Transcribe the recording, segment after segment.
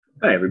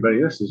Hi,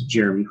 everybody. This is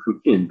Jeremy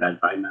from In Bed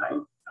by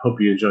Nine. Hope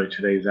you enjoyed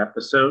today's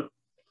episode.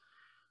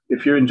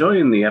 If you're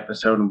enjoying the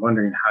episode and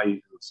wondering how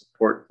you can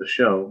support the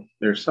show,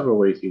 there are several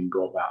ways you can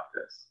go about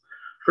this.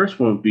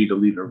 First one would be to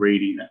leave a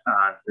rating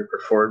on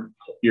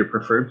your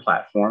preferred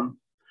platform.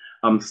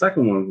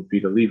 Second one would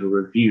be to leave a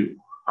review.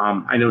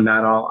 I know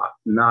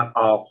not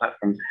all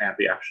platforms have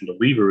the option to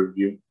leave a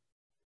review,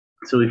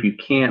 so if you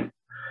can't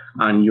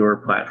on your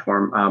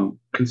platform,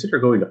 consider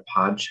going to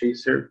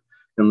Podchaser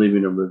and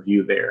leaving a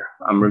review there.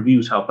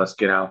 Reviews help us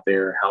get out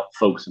there, help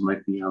folks that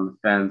might be on the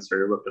fence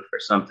or looking for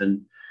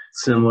something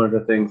similar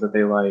to things that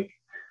they like.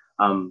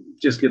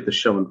 Just get the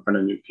show in front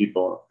of new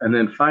people. And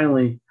then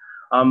finally,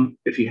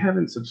 if you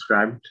haven't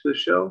subscribed to the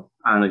show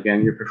on,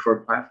 again, your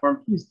preferred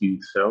platform, please do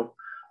so.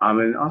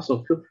 And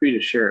also feel free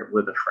to share it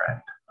with a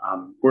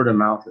friend. Word of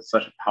mouth is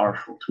such a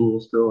powerful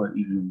tool still, and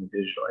even in the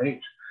digital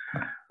age.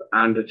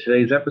 On to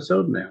today's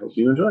episode, and I hope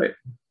you enjoy it.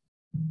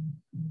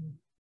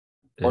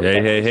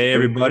 Hey,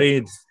 everybody.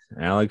 It's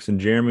Alex and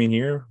Jeremy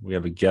here. We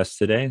have a guest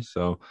today.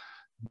 So,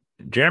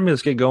 Jeremy,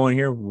 let's get going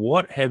here.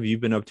 What have you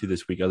been up to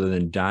this week other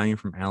than dying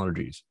from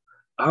allergies?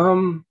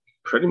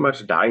 Pretty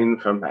much dying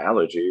from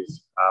allergies.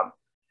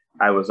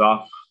 I was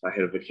off. I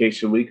had a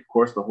vacation week, of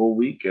course, the whole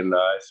week, and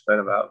I spent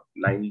about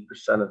 90%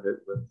 of it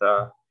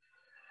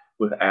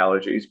with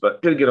allergies,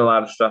 but did get a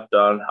lot of stuff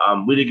done.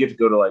 We did get to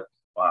go to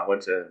I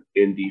went to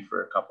Indy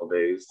for a couple of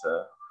days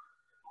to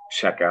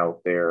check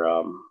out their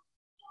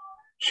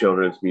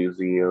children's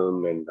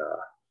museum and a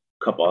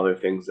couple other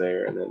things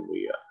there, and then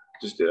we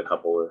just did a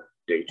couple of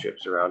day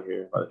trips around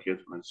here while the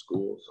kids were in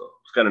school. So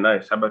it's kind of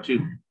nice. How about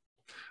you?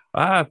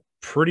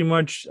 Pretty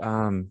much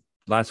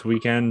last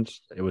weekend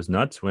it was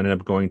nuts. We ended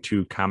up going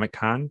to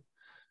Comic-Con.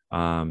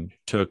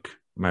 Took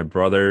my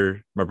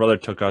brother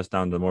took us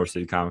down to Motor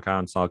City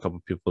Comic-Con, saw a couple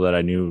of people that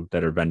I knew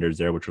that are vendors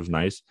there, which was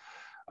nice.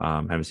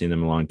 Haven't seen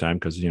them in a long time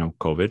because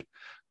COVID.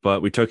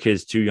 But we took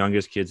his two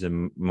youngest kids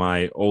and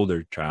my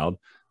older child.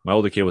 My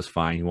older kid was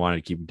fine. He wanted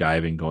to keep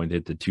diving, going to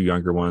hit the two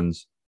younger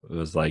ones. It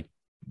was like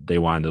they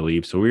wanted to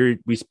leave. So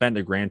we spent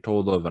a grand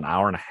total of an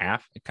hour and a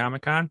half at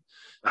Comic-Con,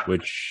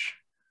 which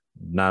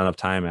not enough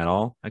time at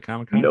all at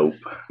Comic-Con. Nope,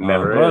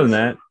 never Other is. than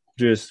that,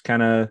 just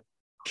kind of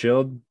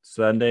chilled.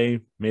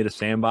 Sunday, made a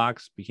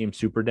sandbox, became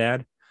super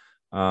dad.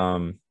 Did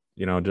all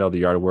the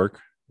yard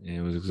work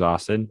and was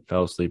exhausted.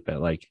 Fell asleep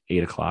at like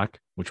 8 o'clock,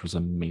 which was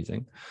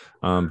amazing.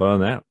 But other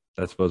than that,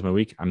 I suppose my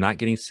week. I'm not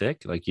getting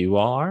sick like you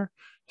all are.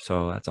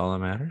 So that's all that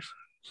matters.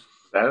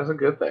 That is a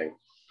good thing.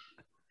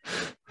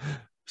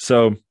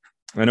 So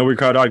I know we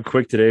caught on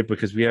quick today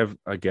because we have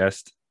a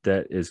guest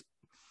that is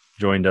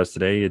joined us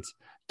today. It's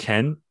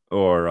Ken,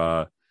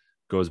 or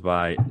goes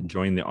by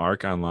Join the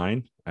Arc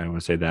online. I don't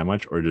want to say that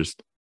much, or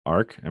just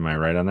Arc. Am I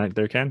right on that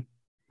there, Ken?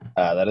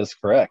 That is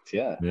correct.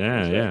 Yeah.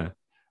 Yeah.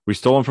 We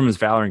stole him from his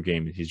Valorant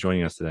game. He's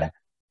joining us today.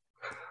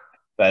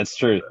 That's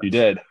true. You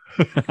did.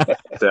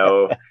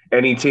 So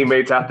any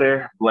teammates out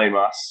there, blame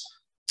us.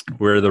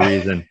 We're the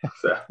reason.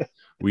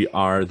 We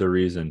are the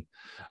reason.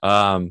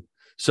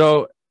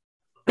 So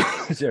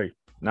sorry.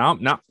 No.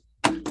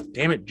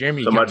 Damn it,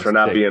 Jeremy. So much for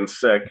not being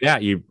sick. Yeah,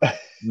 you're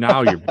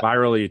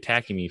virally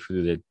attacking me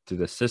through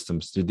the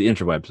systems, through the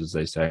interwebs, as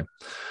they say.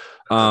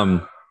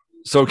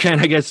 So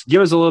Ken, I guess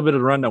give us a little bit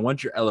of a rundown.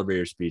 What's your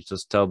elevator speech?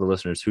 Just tell the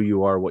listeners who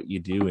you are, what you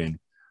do, and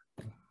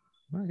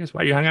I guess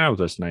why you hung out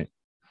with us tonight.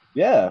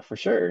 Yeah, for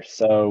sure.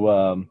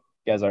 So you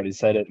guys already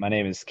said it. My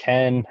name is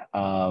Ken.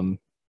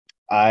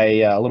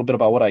 A little bit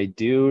about what I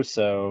do.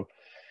 So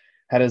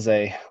that is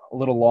a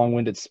little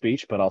long-winded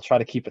speech, but I'll try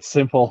to keep it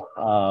simple.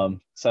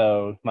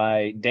 So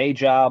my day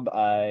job,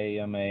 I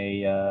am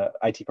a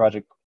IT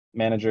project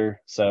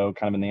manager, so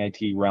kind of in the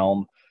IT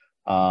realm.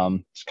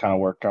 Just kind of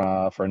work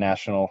for a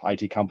national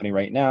IT company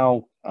right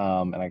now.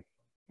 And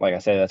like I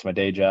say, that's my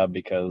day job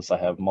because I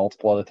have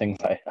multiple other things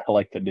I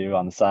like to do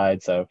on the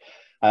side. So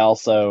I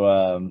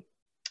also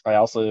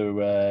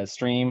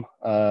stream,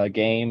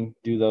 game,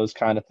 do those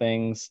kind of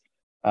things.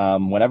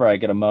 Whenever I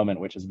get a moment,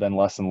 which has been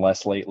less and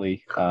less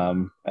lately.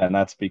 And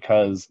that's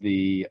because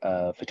the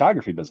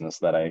photography business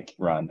that I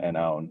run and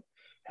own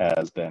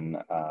has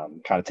been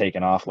kind of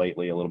taken off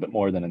lately a little bit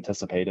more than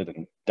anticipated,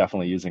 and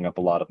definitely using up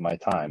a lot of my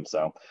time.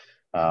 So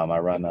I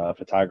run a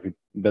photography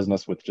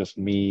business with just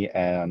me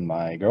and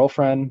my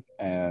girlfriend,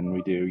 and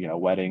we do,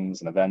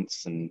 weddings and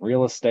events and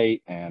real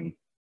estate. And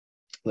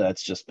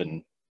that's just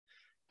been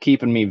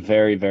keeping me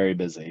very, very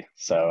busy.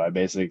 So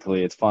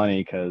it's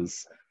funny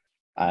because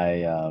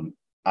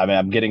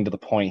I'm getting to the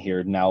point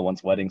here now.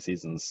 Once wedding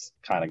season's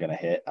kind of going to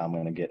hit, I'm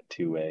going to get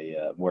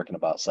to working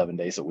about 7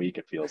 days a week,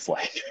 it feels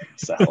like.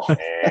 So,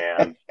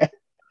 And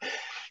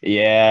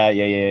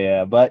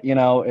yeah. But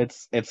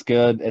it's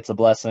good. It's a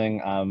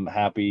blessing. I'm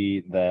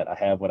happy that I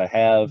have what I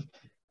have.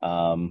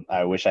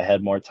 I wish I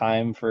had more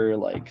time for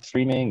like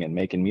streaming and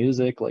making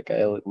music like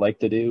I like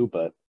to do,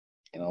 but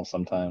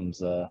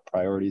sometimes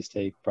priorities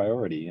take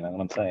priority. You know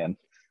what I'm saying?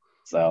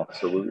 So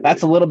absolutely.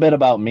 That's a little bit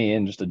about me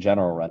and just a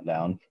general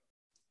rundown.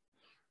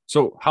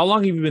 So how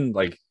long have you been,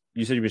 like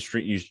you said,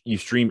 you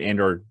stream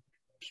and or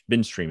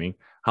been streaming.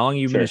 How long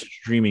have you Sure. been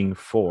streaming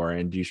for?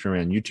 And do you stream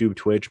on YouTube,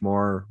 Twitch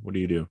more? What do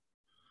you do?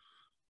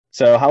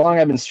 So how long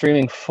I've been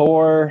streaming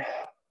for?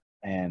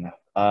 And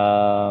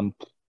let's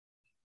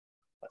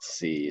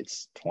see,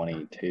 it's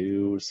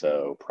 22,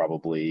 so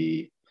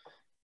probably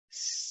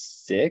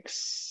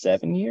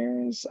 6-7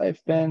 years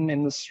I've been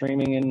in the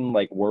streaming in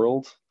like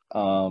world.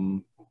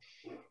 I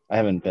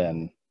haven't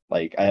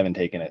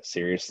taken it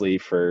seriously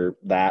for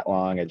that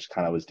long. I just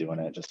kind of was doing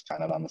it just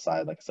kind of on the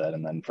side, like I said.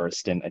 And then for a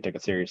stint, I took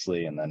it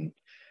seriously. And then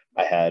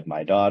I had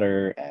my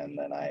daughter, and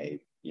then I,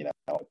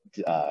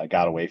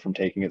 got away from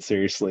taking it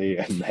seriously.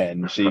 And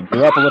then she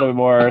grew up a little bit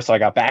more, so I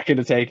got back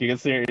into taking it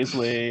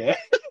seriously.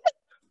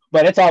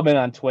 But it's all been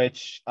on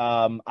Twitch.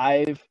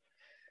 I've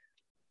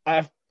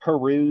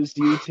perused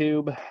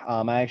YouTube.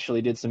 I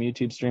actually did some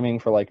YouTube streaming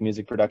for like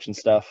music production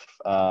stuff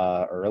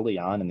early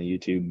on in the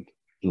YouTube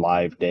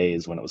live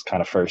days when it was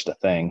kind of first a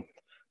thing.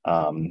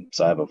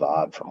 So I have a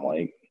VOD from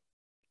like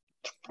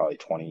probably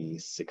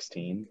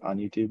 2016 on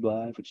YouTube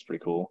Live, which is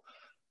pretty cool.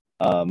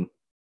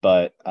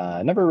 But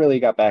never really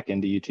got back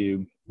into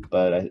YouTube.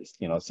 But it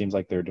seems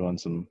like they're doing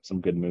some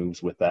good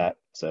moves with that.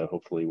 So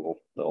hopefully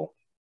they'll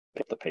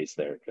pick the pace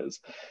there,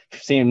 because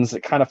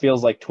it kind of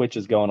feels like Twitch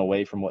is going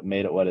away from what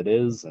made it what it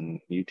is,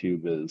 and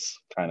YouTube is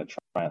kind of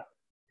trying to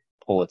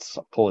pull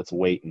its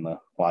weight in the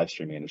live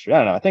streaming industry. I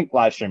don't know. I think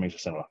live streaming is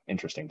just in an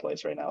interesting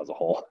place right now as a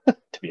whole,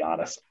 to be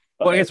honest.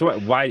 Well, I guess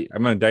why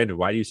I'm gonna dive into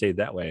why do you say it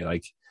that way?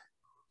 Like,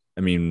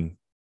 I mean,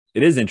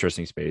 it is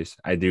interesting space.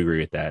 I do agree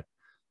with that.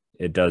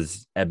 It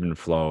does ebb and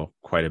flow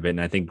quite a bit,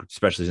 and I think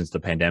especially since the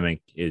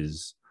pandemic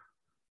is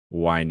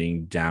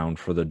winding down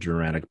for the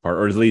dramatic part,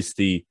 or at least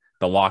the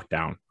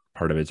lockdown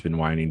part of it's been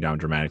winding down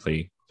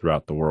dramatically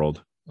throughout the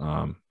world.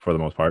 For the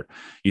most part,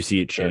 you see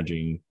it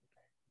changing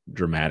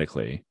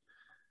dramatically.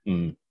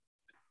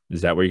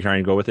 Is that where you're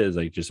trying to go with it? Is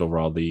like just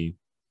overall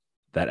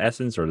that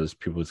essence, or does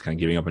people just kind of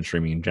giving up on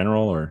streaming in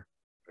general, or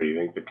do you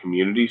think the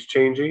community's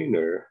changing?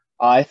 Or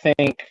I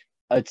think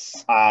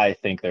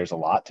there's a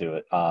lot to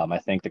it. I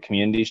think the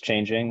community's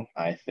changing.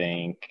 I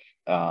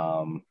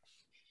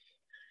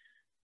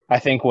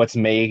think what's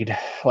made,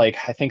 like,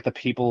 I think the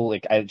people,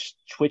 like,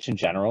 Twitch in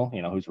general,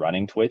 who's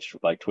running Twitch,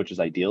 like Twitch's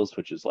ideals,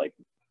 Twitch is like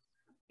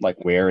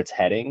where it's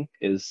heading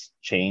is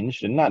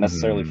changed, and not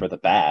necessarily for the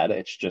bad.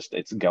 It's just,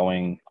 it's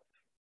going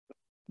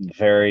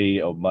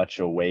very much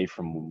away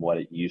from what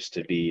it used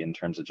to be in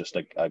terms of just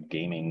a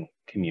gaming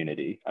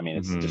community. I mean,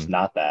 it's just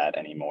not that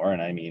anymore.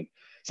 And I mean,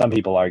 some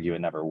people argue it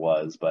never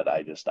was, but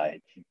I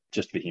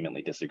just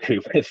vehemently disagree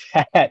with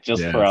that.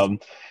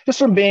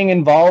 From being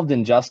involved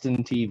in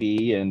Justin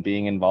TV and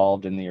being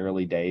involved in the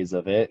early days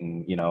of it,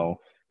 and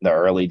the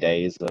early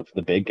days of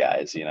the big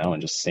guys,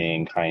 and just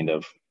seeing kind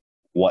of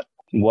what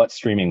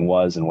streaming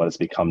was and what it's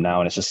become now.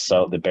 And it's just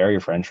so, the barrier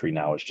for entry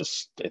now is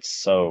just, it's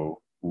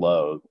so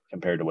low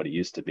compared to what it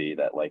used to be,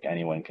 that like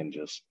anyone can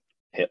just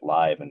hit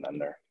live and then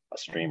they're a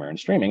streamer and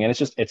streaming. And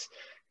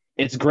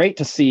it's great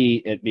to see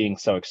it being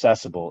so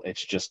accessible.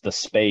 It's just the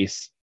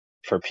space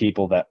for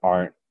people that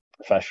aren't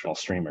professional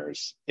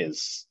streamers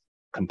is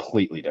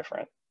completely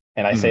different.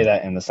 And I say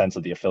that in the sense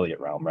of the affiliate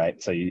realm,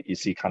 right? So you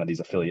see kind of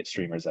these affiliate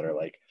streamers that are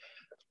like,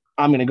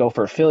 I'm going to go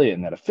for affiliate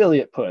and that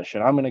affiliate push,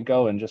 and I'm going to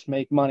go and just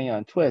make money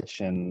on Twitch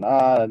and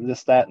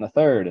this, that, and the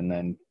third. And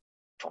then,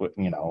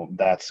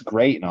 that's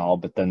great and all,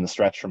 but then the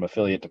stretch from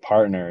affiliate to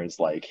partner is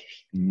like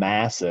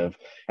massive,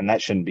 and that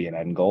shouldn't be an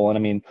end goal. And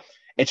I mean,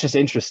 it's just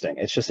interesting.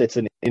 It's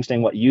an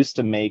interesting, what used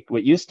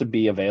to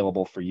be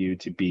available for you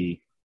to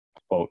be,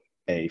 quote,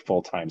 a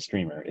full-time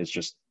streamer is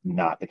just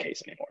not the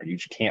case anymore. You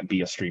just can't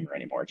be a streamer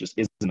anymore. It just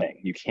isn't a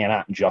thing. You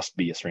cannot just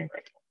be a streamer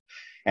anymore.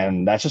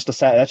 And that's just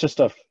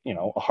a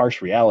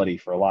harsh reality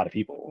for a lot of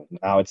people.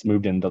 Now it's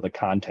moved into the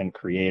content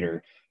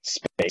creator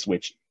space,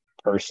 which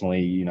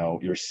personally,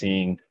 you're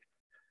seeing,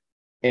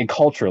 and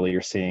culturally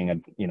you're seeing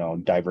a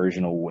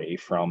diversion away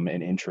from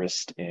an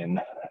interest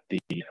in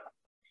the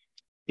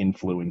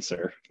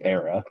influencer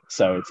era.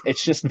 So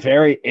it's just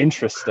very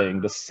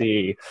interesting to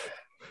see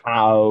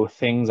how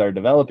things are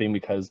developing,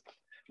 because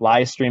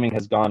live streaming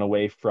has gone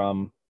away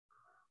from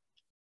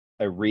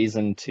a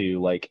reason to,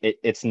 like,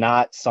 it's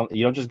not something,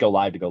 you don't just go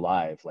live to go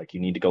live. Like, you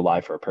need to go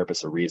live for a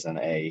purpose, a reason,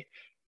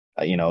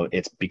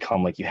 it's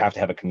become like you have to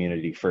have a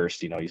community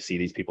first. You see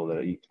these people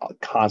that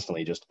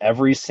constantly, just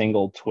every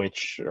single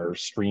Twitch or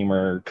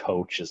streamer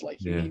coach is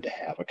like, you need to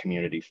have a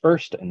community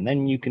first and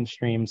then you can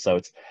stream. So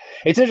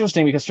it's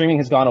interesting, because streaming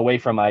has gone away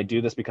from, I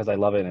do this because I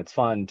love it and it's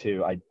fun,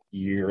 to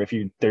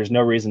there's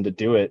no reason to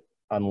do it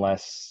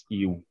unless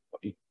you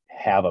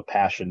have a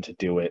passion to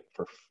do it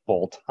for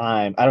full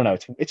time. I don't know.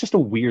 It's just a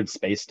weird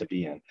space to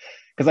be in,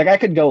 because like I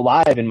could go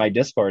live in my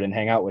Discord and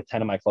hang out with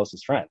 10 of my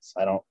closest friends.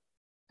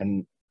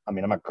 I'm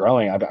not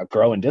growing. I've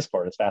grown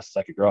Discord as fast as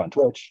I could grow on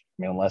Twitch.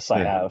 I mean, unless I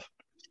have,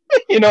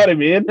 you know what I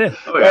mean?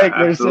 Oh, yeah, like,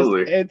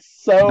 absolutely. It's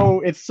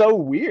so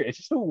weird. It's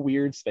just a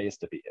weird space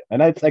to be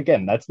in.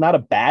 And that's not a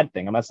bad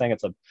thing. I'm not saying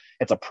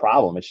it's a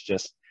problem. It's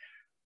just,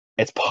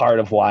 it's part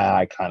of why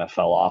I kind of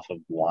fell off of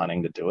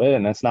wanting to do it.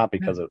 And it's not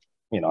because of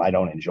I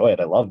don't enjoy it.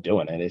 I love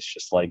doing it. It's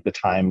just like the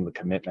time, the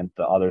commitment,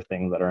 the other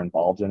things that are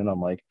involved in it.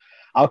 I'm like,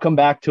 I'll come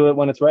back to it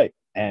when it's right.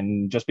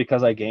 And just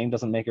because I game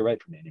doesn't make it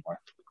right for me anymore.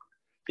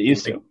 It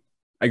used to.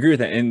 I agree with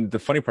that. And the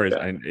funny part is,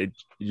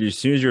 as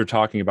soon as you were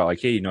talking about like,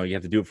 hey, you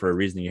have to do it for a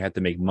reason. You have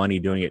to make money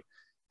doing it.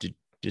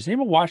 Does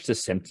anyone watch The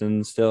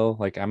Simpsons still?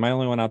 Like, am I the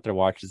only one out there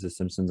watches The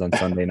Simpsons on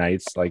Sunday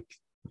nights, like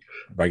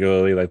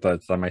regularly? Like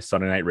that's on my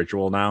Sunday night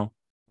ritual now.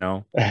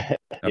 No. Okay.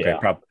 Yeah.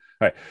 All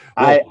right.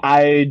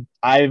 Well,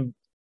 I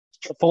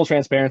full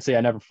transparency.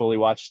 I never fully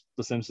watched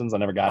The Simpsons. I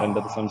never got into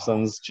The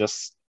Simpsons.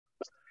 Just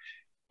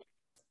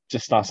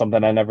not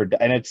something I never did.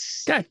 And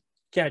it's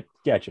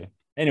gotcha.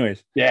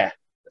 Anyways, yeah.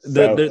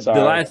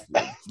 The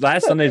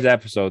last Sunday's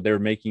episode, they were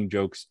making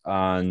jokes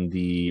on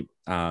the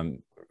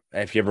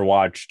if you ever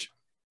watched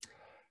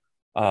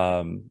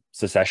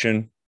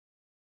Secession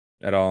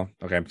at all.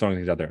 Okay, I'm throwing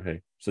things out there.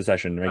 Hey,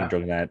 Secession, making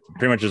jokes on that.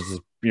 Pretty much is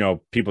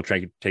people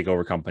trying to take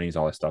over companies,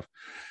 all that stuff.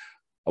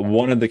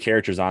 One of the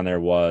characters on there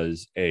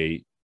was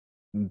a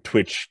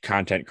Twitch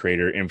content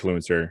creator,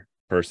 influencer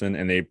person,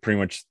 and they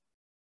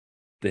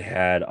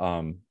had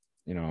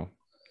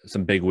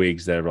some big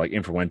wigs that are like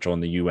influential in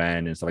the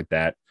UN and stuff like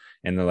that.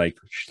 And they're like,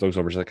 she looks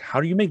over, she's like,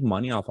 how do you make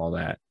money off all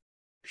that?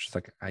 She's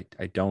like,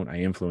 I don't, I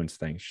influence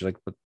things. She's like,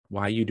 but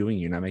why are you doing it?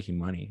 You're not making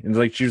money. And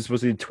like, she was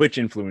supposed to be a Twitch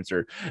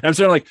influencer. And I'm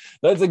sort of like,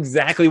 that's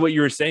exactly what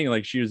you were saying.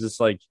 Like, she was just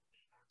like,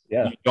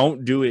 yeah, you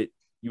don't do it.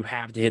 You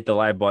have to hit the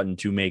live button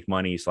to make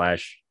money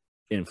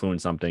 /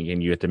 influence something.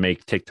 And you have to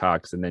make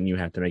TikToks, and then you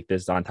have to make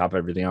this on top of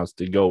everything else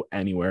to go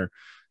anywhere.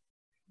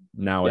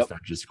 Now It's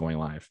not just going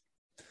live.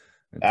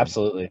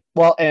 Absolutely.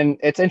 Well, and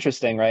it's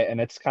interesting, right?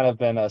 And it's kind of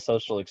been a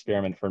social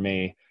experiment for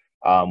me,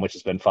 which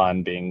has been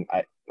fun.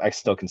 I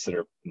still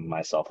consider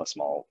myself a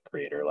small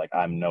creator. Like,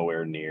 I'm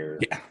nowhere near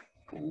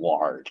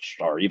large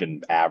or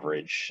even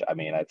average. I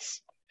mean,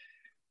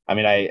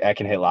 I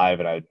can hit live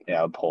and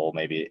I would pull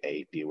maybe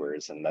 8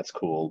 viewers, and that's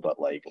cool. But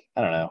like,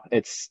 I don't know.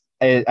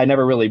 I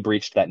never really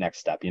breached that next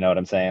step. You know what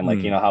I'm saying?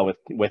 Like, how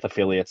with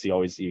affiliates,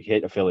 you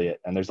hit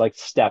affiliate, and there's like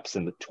steps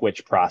in the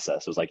Twitch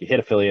process. It was like you hit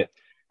affiliate,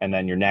 and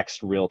then your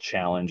next real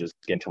challenge is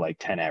getting to like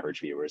 10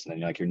 average viewers. And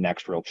then like your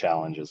next real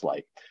challenge is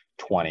like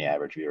 20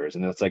 average viewers.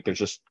 And it's like,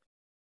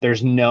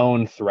 there's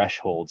known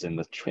thresholds in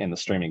the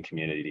streaming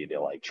community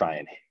to like try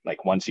and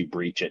like, once you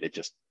breach it, it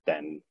just,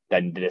 then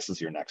this is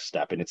your next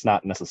step. And it's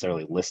not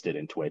necessarily listed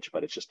in Twitch,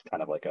 but it's just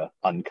kind of like a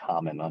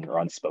uncommon or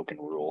unspoken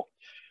rule.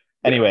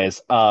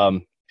 Anyways, all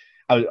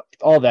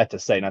that to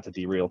say, not to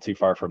derail too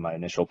far from my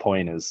initial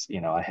point, is,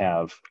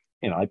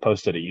 I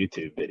posted a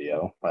YouTube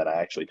video that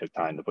I actually took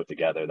time to put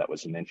together. That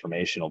was an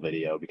informational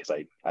video because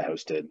I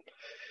hosted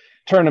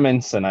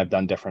tournaments, and I've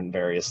done different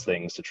various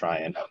things to try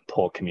and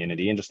pull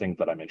community and just things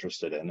that I'm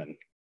interested in. And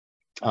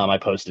I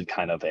posted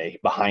kind of a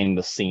behind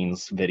the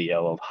scenes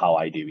video of how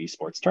I do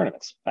esports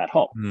tournaments at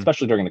home,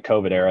 especially during the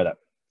COVID era, that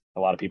a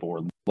lot of people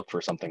were looking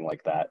for something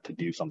like that, to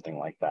do something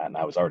like that. And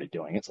I was already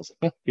doing it. So I was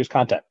like, here's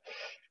content.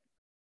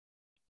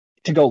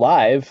 To go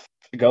live,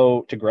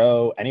 to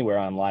grow anywhere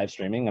on live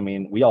streaming. I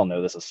mean, we all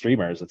know this as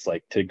streamers. It's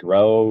like, to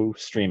grow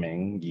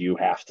streaming, you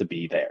have to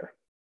be there,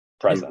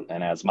 present.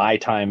 And as my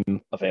time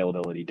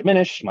availability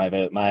diminished,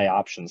 my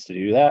options to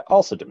do that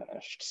also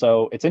diminished.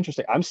 So it's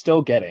interesting. I'm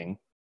still getting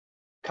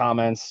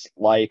comments,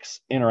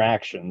 likes,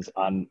 interactions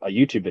on a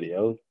YouTube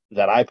video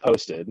that I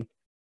posted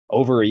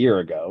over a year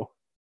ago,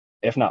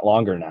 if not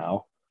longer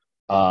now,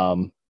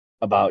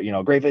 about,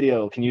 great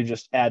video. Can you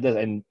just add this?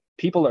 And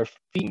people are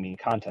feeding me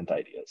content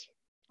ideas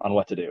on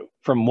what to do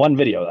from one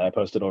video that I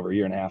posted over a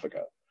year and a half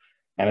ago.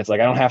 And it's like,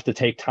 I don't have to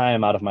take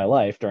time out of my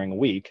life during a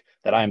week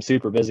that I'm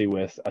super busy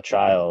with a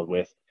child,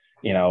 with,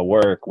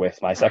 work,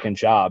 with my second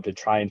job, to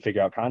try and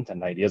figure out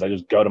content ideas. I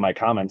just go to my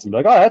comments and be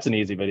like, oh, that's an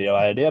easy video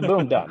idea.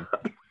 Boom, done.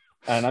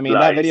 And I mean,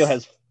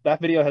 nice.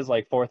 that video has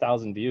like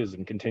 4,000 views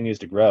and continues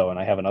to grow. And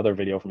I have another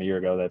video from a year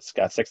ago that's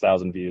got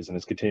 6,000 views and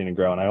is continuing to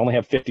grow. And I only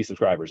have 50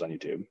 subscribers on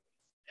YouTube.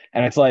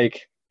 And it's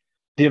like,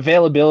 the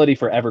availability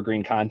for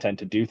evergreen content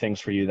to do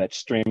things for you that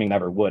streaming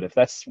never would. If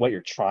that's what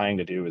you're trying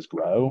to do, is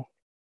grow,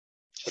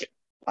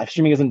 live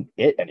streaming isn't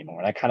it anymore.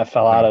 And I kind of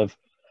fell out of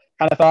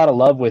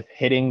love with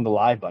hitting the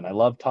live button. I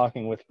love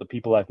talking with the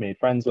people I've made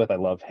friends with. I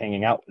love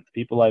hanging out with the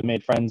people I've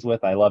made friends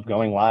with. I love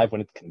going live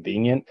when it's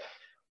convenient.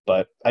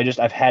 But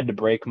I've had to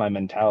break my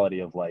mentality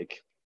of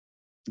like,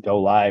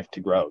 go live to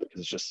grow, because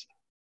it just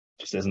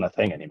isn't a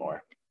thing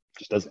anymore. It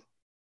just doesn't.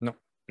 No.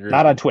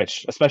 Not on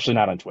Twitch, especially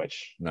not on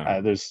Twitch. No.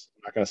 I'm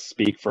not going to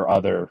speak for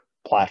other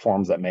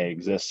platforms that may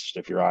exist.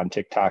 If you're on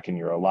TikTok and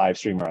you're a live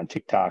streamer on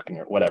TikTok and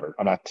you're whatever,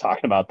 I'm not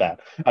talking about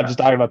that. I'm just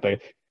talking about the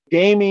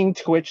gaming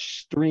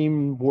Twitch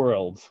stream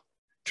world.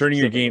 Turning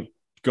your game,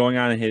 going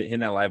on and hitting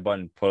that live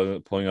button,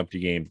 pulling up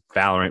your game,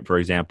 Valorant, for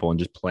example, and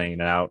just playing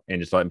it out and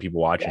just letting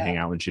people watch and hang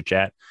out and chit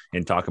chat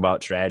and talk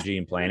about strategy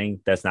and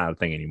planning. That's not a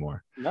thing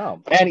anymore.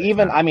 No. And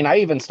I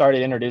even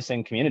started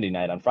introducing community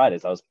night on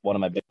Fridays. That was one of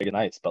my biggest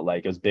nights, but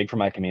like, it was big for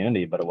my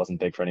community, but it wasn't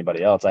big for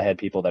anybody else. I had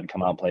people that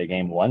come out and play a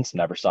game once,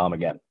 never saw them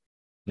again.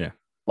 Yeah.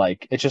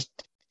 Like, it's just,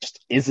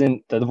 just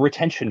isn't the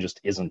retention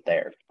just isn't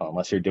there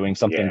unless you're doing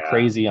something Yeah.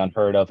 crazy,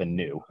 unheard of, and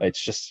new. It's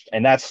just,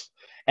 and that's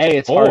A,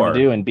 it's hard to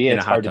do, and B, in a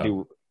it's hot hard tub. to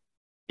do.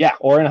 Yeah,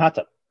 or in a hot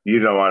tub. You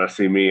don't want to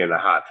see me in a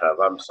hot tub.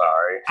 I'm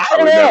sorry. I I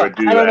don't would know. never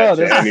do I don't know.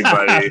 that to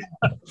anybody.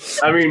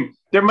 I mean,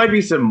 there might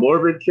be some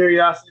morbid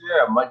curiosity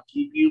there. I might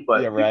keep you,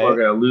 but Yeah, people right. are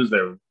going to lose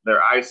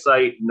their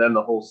eyesight, and then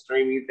the whole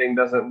streaming thing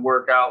doesn't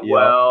work out Yep.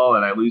 well,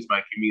 and I lose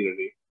my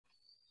community.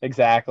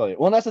 Exactly.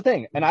 Well, and that's the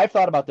thing. And I've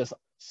thought about this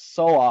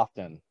so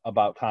often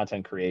about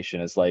content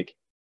creation is like,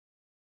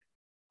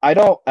 I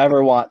don't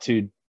ever want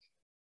to,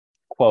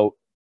 quote,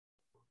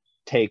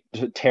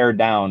 tear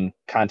down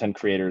content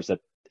creators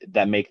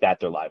that make that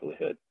their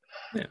livelihood.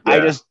 Yeah. I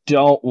just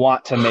don't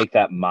want to make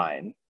that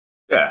mine.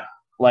 Yeah.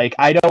 Like,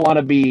 I don't want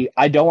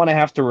to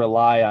have to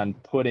rely on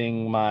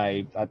putting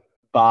my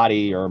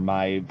body or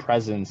my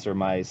presence or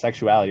my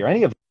sexuality or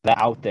any of that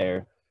out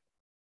there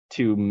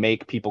to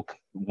make people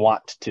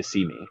want to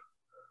see me.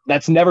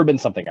 That's never been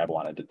something I've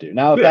wanted to do.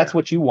 Now, if that's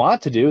what you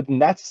want to do, then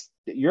that's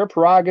your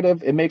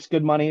prerogative. It makes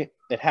good money.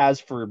 It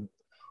has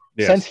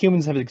since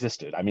humans have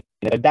existed. I mean,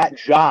 that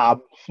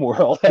job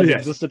world has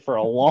existed for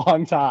a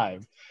long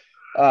time.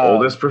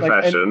 Oldest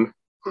profession.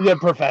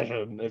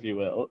 Profession, if you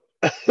will.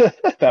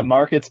 That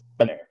market's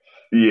been there.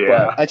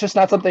 Yeah. But it's just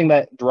not something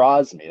that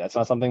draws me. That's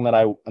not something that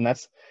and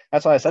that's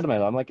why I said to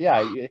myself, I'm like,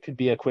 yeah, it could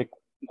be a quick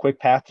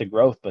path to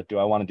growth, but do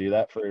I want to do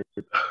that for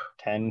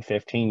 10,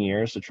 15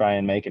 years to try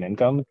and make an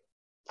income?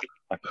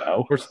 Like,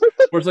 no.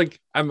 Whereas like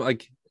I'm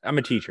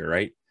a teacher,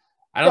 right?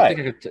 I don't think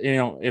I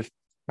could, if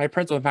my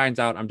principal finds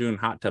out I'm doing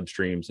hot tub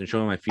streams and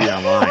showing my feet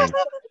online,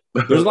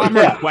 there's a lot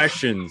more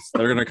questions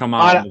that are going to come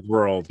out in the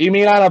world. You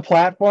mean on a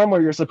platform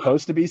where you're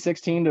supposed to be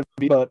 16 to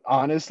be, but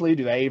honestly,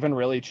 do they even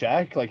really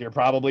check? Like, you're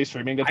probably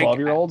streaming to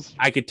 12-year-olds?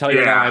 I could tell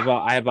you now,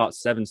 I have about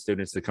 7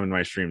 students that come to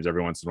my streams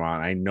every once in a while.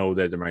 And I know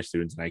that they're my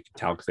students, and I can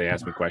tell because they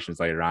ask me questions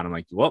later on. I'm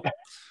like, well,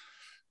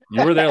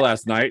 you were there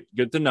last night.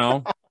 Good to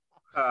know.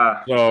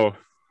 So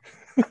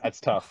that's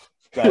tough.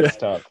 That's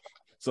tough.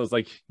 So it's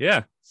like,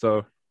 yeah.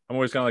 So I'm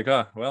always kind of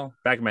like, well,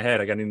 back in my head,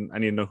 I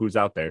need to know who's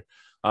out there.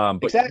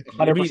 But exactly.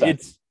 100%. I mean,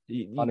 it's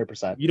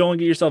 100%. You don't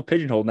get yourself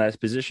pigeonholed in that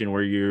position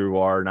where you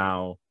are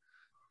now,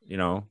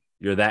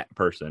 you're that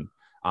person.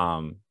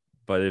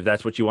 But if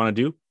that's what you want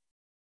to do,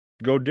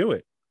 go do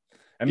it.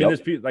 I mean,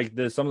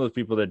 there's some of those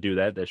people that do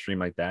that stream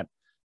like that.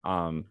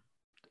 I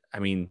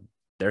mean,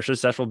 they're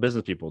successful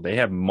business people. They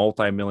have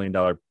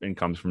multi-million-dollar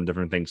incomes from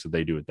different things, so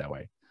they do it that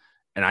way.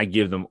 And I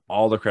give them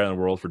all the credit in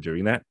the world for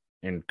doing that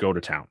and go to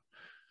town.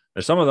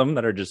 There's some of them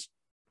that are just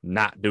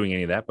not doing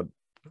any of that, but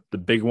the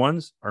big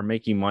ones are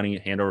making money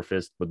hand over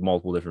fist with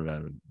multiple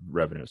different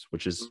revenues,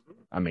 which is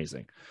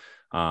amazing.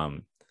 A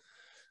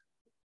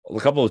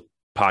couple of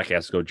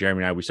podcasts ago, Jeremy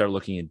and I, we started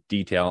looking in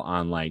detail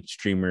on like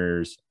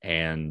streamers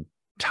and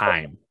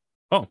time.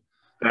 Oh,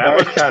 that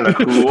was kind of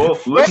cool.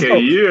 Look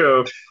at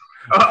you.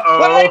 What did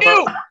I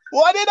do?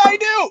 What did I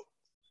do?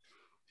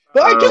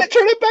 I can't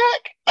turn it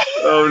back.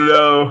 Oh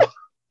no.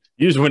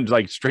 You just went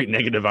like straight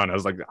negative on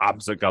us, like the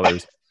opposite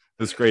colors.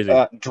 It's crazy.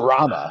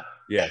 Drama.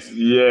 Yes.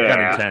 Yeah.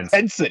 Got intense.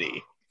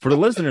 Intensity. For the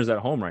listeners at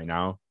home right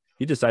now,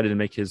 he decided to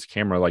make his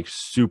camera like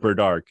super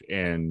dark,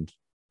 and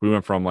we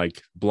went from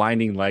like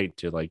blinding light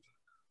to like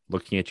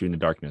looking at you in the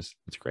darkness.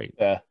 It's great.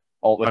 Yeah.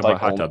 All with like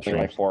hot tub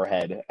my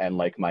forehead and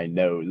like my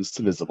nose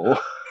visible.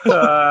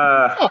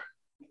 But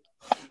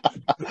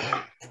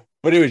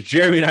it was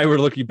Jeremy and I were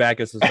looking back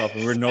at some stuff,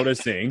 and we're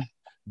noticing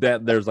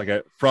that there's like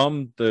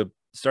from the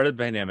start of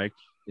the pandemic,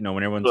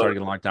 when everyone started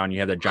getting locked down, you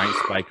had that giant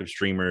spike of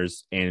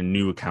streamers and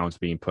new accounts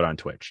being put on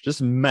Twitch,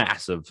 just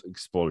massive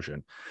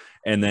explosion.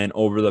 And then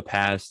over the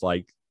past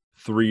like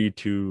 3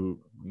 to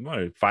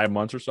 5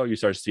 months or so, you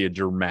start to see a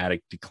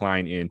dramatic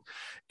decline in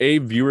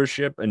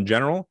viewership in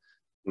general.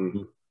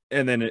 Mm-hmm.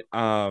 And then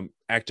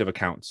active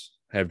accounts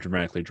have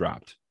dramatically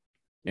dropped.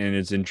 And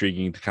it's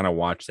intriguing to kind of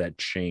watch that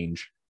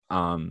change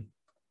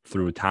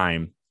through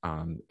time.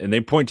 And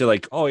they point to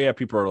like, oh yeah,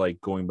 people are like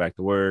going back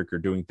to work or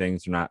doing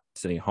things. They're not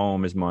sitting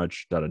home as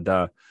much, And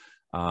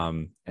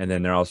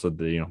then they're also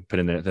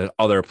putting the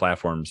other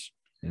platforms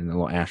in the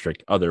little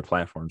asterisk, other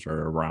platforms are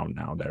around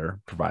now that are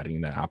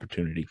providing that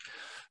opportunity.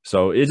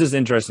 So it's just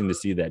interesting to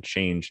see that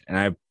change. And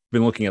I've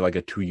been looking at like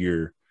a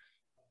 2-year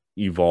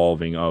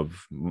evolving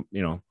of,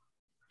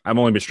 I've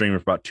only been streaming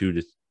for about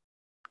 2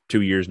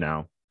 years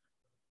now.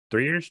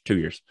 3 years? 2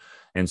 years.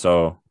 And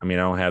so, I mean,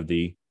 I don't have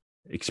the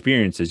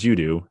experience as you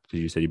do, because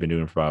you said you've been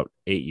doing it for about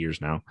 8 years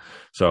now.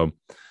 So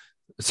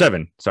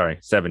 7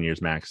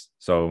 years max.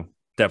 So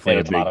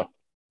definitely a big,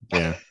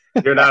 yeah.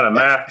 You're not a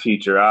math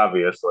teacher,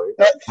 obviously.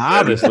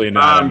 Obviously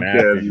not a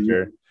math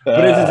teacher.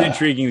 But it's just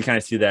intriguing to kind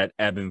of see that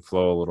ebb and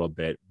flow a little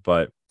bit.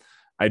 But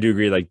I do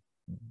agree, like,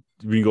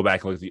 we can go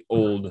back and look at the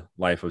old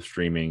life of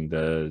streaming,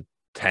 the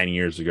 10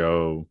 years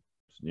ago,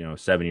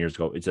 7 years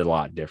ago. It's a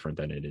lot different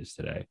than it is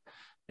today.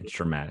 It's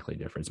dramatically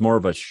different. It's more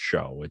of a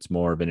show. It's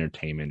more of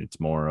entertainment. It's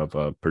more of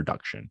a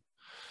production.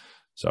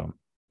 So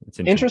it's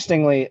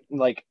interestingly,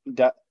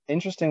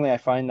 I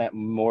find that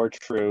more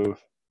true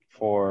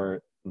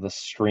for the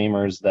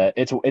streamers that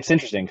it's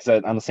interesting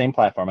because on the same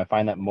platform, I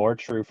find that more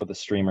true for the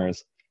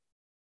streamers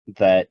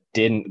that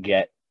didn't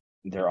get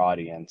their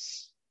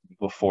audience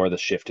before the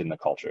shift in the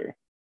culture.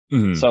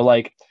 Mhm. So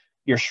like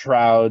your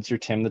Shrouds, your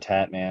Tim the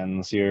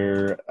Tatmans,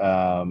 your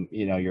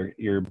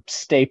your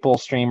staple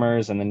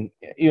streamers, and then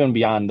even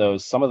beyond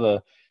those, some of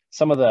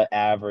the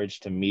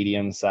average to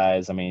medium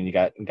size. I mean, you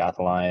got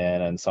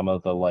Gothalion and some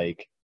of the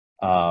like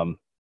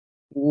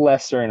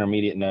lesser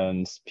intermediate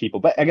known people.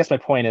 But I guess my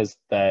point is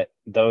that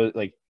those,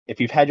 like, if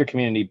you've had your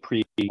community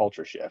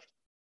pre-culture shift,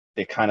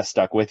 they kind of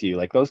stuck with you.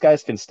 Like those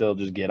guys can still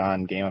just get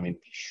on game. I mean,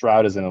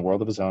 Shroud is in a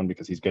world of his own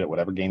because he's good at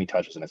whatever game he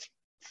touches, and it's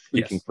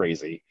freaking Yes.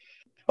 crazy.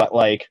 But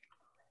like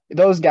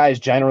those guys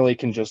generally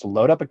can just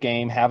load up a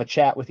game, have a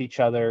chat with each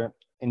other,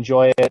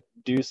 enjoy it,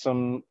 do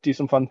some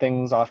fun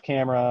things off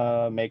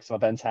camera, make some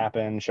events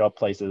happen, show up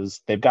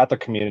places. They've got their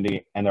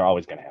community, and they're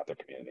always going to have their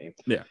community.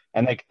 Yeah.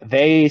 And like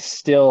they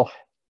still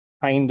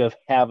kind of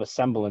have a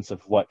semblance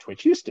of what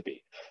Twitch used to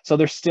be. So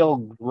they're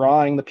still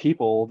drawing the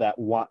people that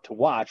want to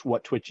watch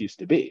what Twitch used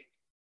to be.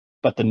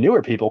 But the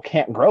newer people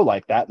can't grow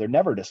like that. They're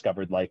never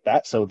discovered like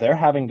that. So they're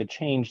having to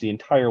change the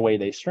entire way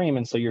they stream.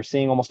 And so you're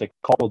seeing almost a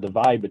cultural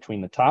divide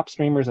between the top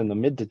streamers and the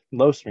mid to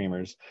low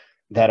streamers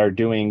that are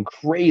doing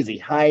crazy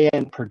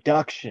high-end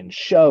production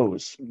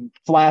shows,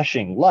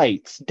 flashing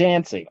lights,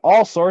 dancing,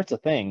 all sorts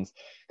of things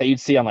that you'd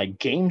see on like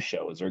game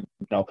shows or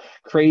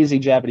crazy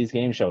Japanese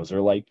game shows, or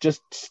like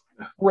just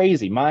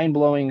crazy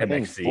mind-blowing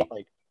things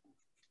MXC.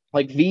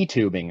 like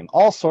VTubing and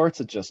all sorts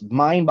of just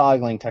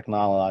mind-boggling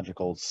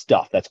technological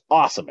stuff that's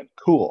awesome and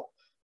cool.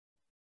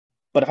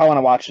 But if I want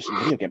to watch just a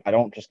video game, I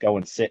don't just go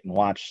and sit and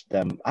watch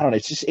them. I don't know.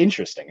 It's just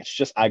interesting. It's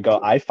just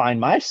I find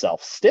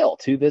myself still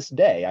to this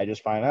day. I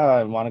just find,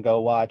 I want to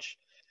go watch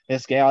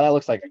this game. Oh, that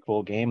looks like a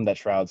cool game that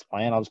Shroud's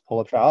playing. I'll just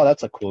pull up Shroud. Oh,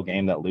 that's a cool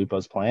game that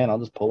Lupo's playing. I'll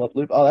just pull up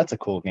Lupo. Oh, that's a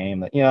cool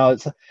game that,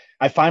 it's.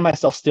 I find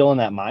myself still in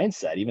that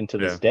mindset even to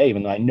this day,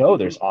 even though I know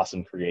there's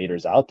awesome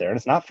creators out there. And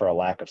it's not for a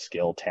lack of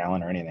skill,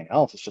 talent, or anything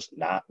else. It's just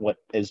not what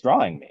is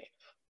drawing me.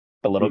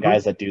 The little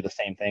guys that do the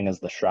same thing as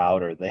the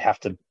Shroud, or they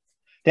have to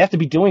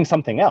be doing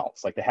something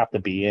else. Like they have to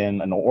be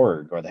in an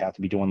org, or they have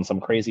to be doing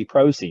some crazy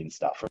pro scene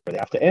stuff, or they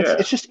have to.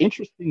 It's just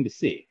interesting to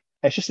see.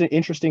 It's just an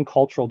interesting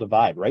cultural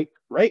divide, right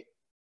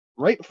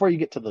before you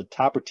get to the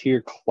top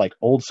tier, like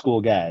old school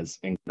guys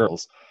and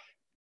girls.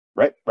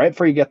 Right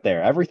before you get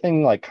there,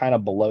 everything like kind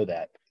of below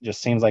that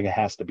just seems like it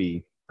has to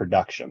be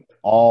production,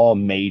 all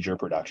major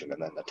production,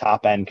 and then the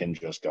top end can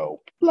just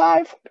go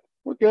live.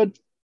 We're good.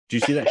 Do you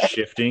see that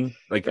shifting?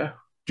 Like, do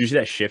you see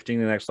that shifting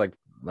in the next, like,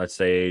 let's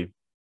say,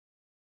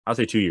 I'll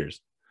say 2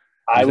 years?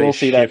 I will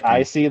see that.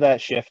 I see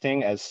that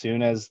shifting as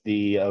soon as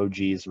the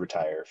OGs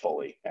retire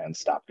fully and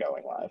stop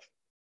going live.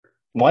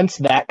 Once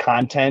that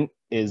content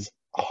is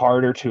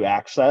harder to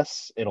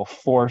access, it'll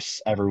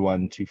force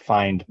everyone to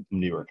find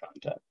newer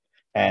content.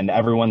 And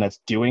everyone that's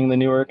doing the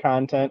newer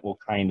content will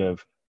kind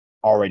of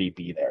already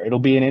be there. It'll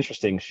be an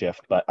interesting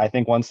shift, but I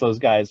think once those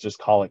guys just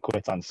call it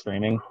quits on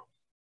streaming,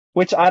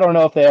 which I don't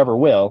know if they ever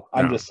will.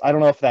 I don't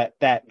know if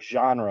that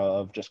genre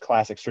of just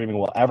classic streaming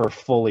will ever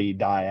fully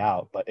die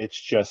out, but it's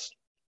just,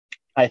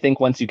 I think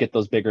once you get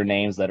those bigger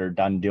names that are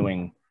done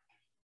doing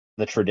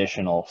the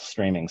traditional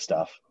streaming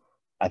stuff,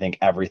 I think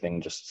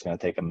everything just is going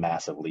to take a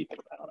massive leap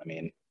down. I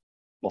mean,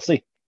 we'll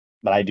see,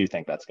 but I do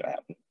think that's going to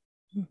happen.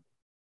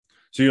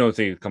 So you don't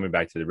think coming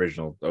back to the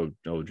original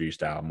OG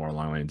style, more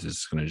along lines,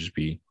 is going to just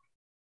be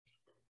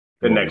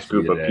the next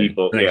group of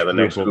people? The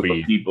next group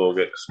of people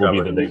get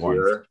discovered the big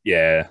ones.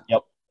 Yeah.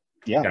 Yep.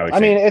 Yeah. I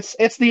mean,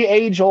 it's the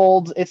age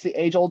old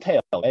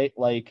tale, right?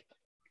 Like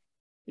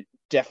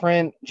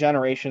different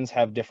generations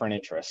have different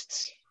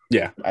interests.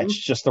 Yeah. It's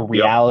just the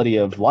reality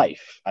of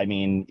life. I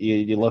mean,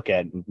 you look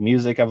at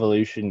music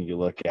evolution, you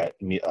look at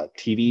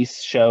TV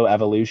show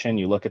evolution,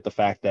 you look at the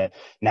fact that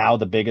now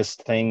the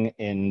biggest thing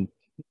in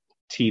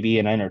TV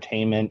and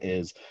entertainment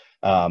is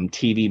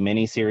TV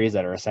miniseries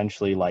that are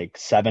essentially like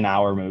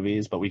 7-hour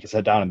movies, but we can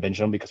sit down and binge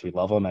them because we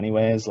love them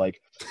anyways.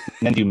 Like,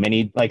 and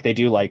then they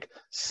do like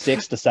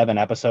 6 to 7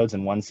 episodes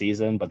in one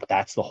season, but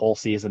that's the whole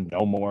season,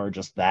 no more,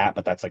 just that.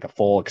 But that's like a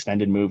full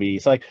extended movie.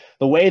 So like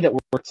the way that we're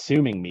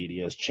consuming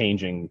media is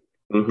changing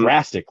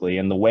drastically,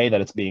 and the way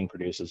that it's being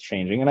produced is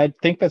changing. And I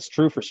think that's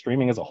true for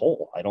streaming as a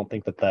whole. I don't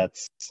think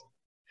that's.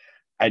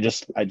 I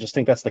just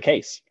think that's the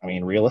case. I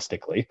mean,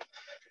 realistically.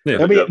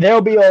 Yeah.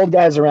 There'll be old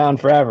guys around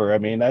forever. I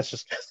mean, that's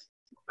just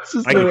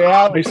the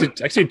reality.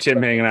 I see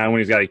Tim hanging out when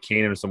he's got a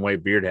cane and some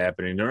white beard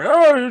happening. Red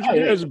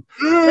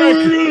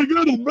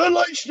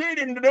light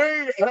stadium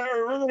today.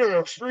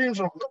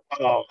 Streams.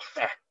 Oh,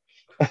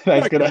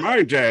 that's good.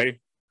 My day.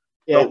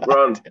 Yeah.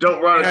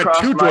 Don't run across.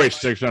 Two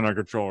joysticks on our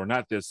controller,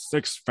 not this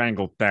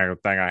 6-fangled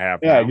thing I have.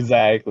 Yeah, now.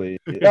 Exactly.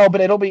 No,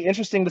 but it'll be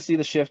interesting to see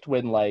the shift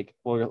when, like,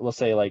 we'll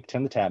say like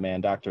Tim the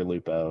Tatman, Dr.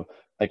 Lupo,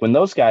 like when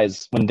those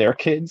guys, when their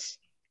kids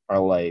are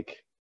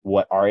like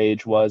what our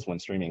age was when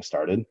streaming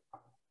started.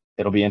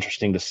 It'll be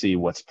interesting to see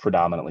what's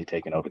predominantly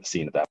taken over the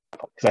scene at that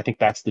point, because I think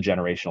that's the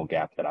generational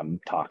gap that I'm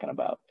talking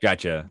about.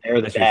 Gotcha. They're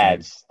the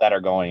dads that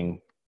are going,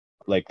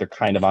 like they're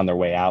kind of on their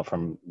way out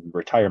from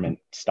retirement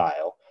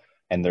style,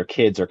 and their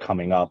kids are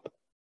coming up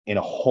in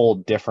a whole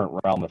different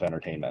realm of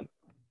entertainment.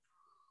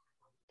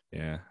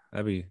 Yeah,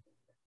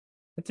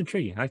 that's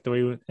intriguing. I like the way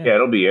you. Yeah,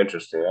 it'll be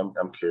interesting.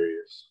 I'm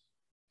curious.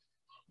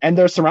 And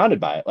they're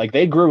surrounded by it. Like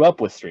they grew up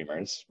with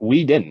streamers.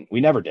 We didn't.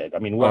 We never did. I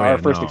mean, our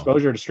first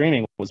exposure to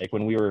streaming was like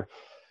when we were,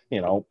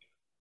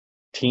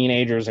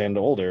 teenagers and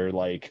older.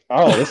 Like,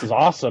 oh, this is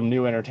awesome,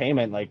 new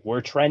entertainment. Like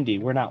we're trendy.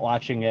 We're not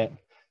watching it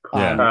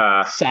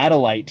on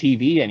satellite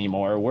TV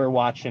anymore. We're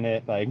watching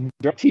it like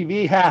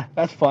TV. Ha,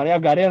 that's funny.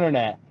 I've got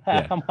internet. Ha,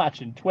 yeah. I'm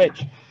watching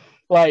Twitch.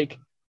 Like,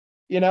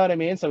 you know what I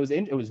mean? So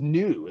it was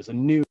new. It was a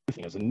new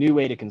thing. It was a new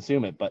way to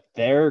consume it. But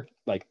they're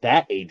like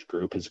that age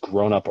group has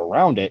grown up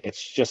around it.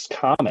 It's just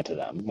common to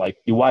them. Like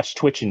you watch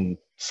Twitch in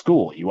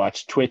school. You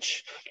watch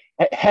Twitch.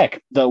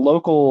 Heck, the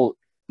local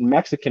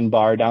Mexican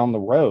bar down the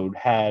road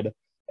had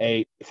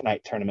a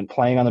night tournament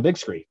playing on the big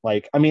screen.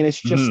 Like, I mean,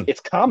 it's just it's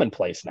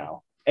commonplace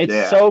now.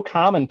 It's so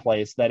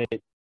commonplace that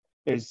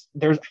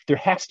there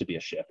has to be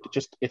a shift.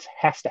 It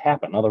has to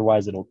happen.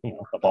 Otherwise, it'll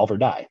evolve or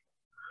die.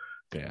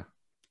 Yeah.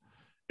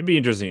 It'd be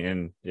interesting,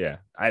 and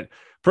I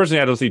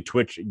personally don't see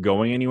Twitch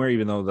going anywhere.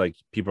 Even though like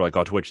people are like,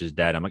 "Oh, Twitch is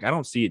dead," I'm like, I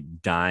don't see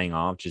it dying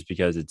off just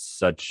because it's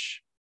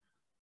such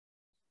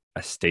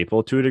a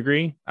staple to a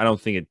degree. I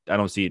don't see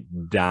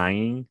it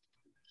dying.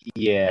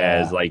 Yeah,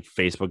 as like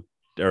Facebook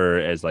or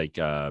as like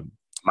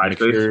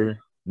Mixer.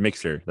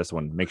 That's the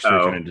one. Mixer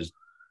kind of just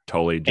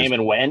totally just came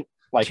and went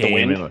like the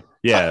wind. It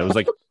was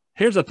like,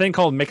 here's a thing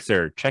called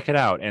Mixer. Check it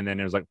out, and then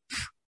it was like.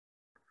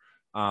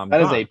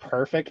 That is a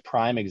perfect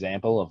prime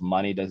example of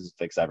money doesn't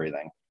fix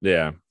everything.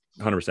 Yeah,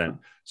 100%.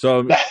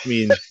 So, I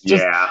mean,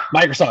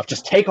 Microsoft,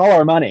 just take all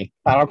our money.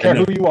 I don't care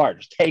who you are.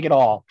 Just take it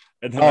all.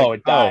 It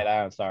died.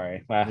 I'm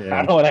sorry. I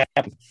don't know what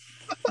happened.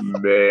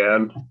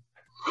 Man.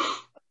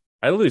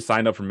 I literally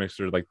signed up for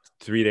Mixer like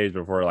 3 days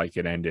before like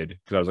it ended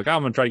because I was like,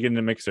 I'm going to try to get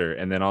into Mixer.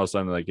 And then all of a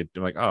sudden,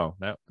 I'm like, oh,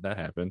 that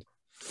happened.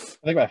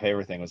 I think my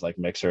favorite thing was like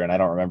Mixer, and I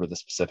don't remember the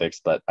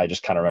specifics, but I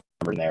just kind of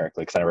remember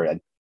generically because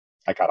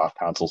I got off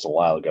consoles a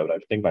while ago, but I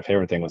think my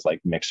favorite thing was like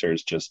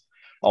Mixer's just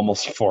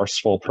almost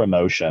forceful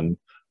promotion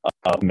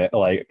of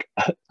like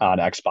on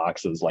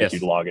Xboxes. Like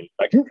you'd log in,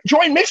 like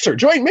join Mixer.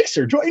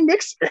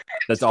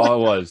 That's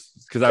all it was.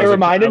 Because it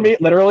reminded me,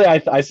 literally,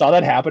 I saw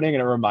that happening,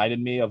 and it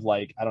reminded me of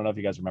like, I don't know if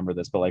you guys remember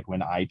this, but like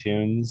when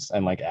iTunes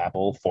and like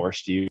Apple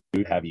forced you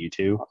to have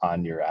U2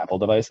 on your Apple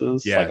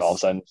devices, like all of a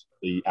sudden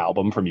the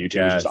album from U2 is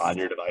just on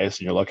your device,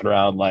 and you're looking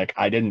around like,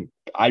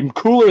 I'm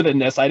cooler than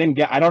this. I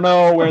don't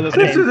know where this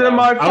This isn't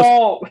my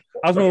fault.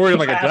 I was more worried,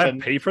 like, did I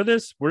pay for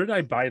this? Where did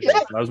I buy this?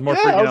 I was more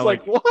freaking out,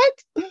 like, what?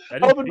 I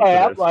opened my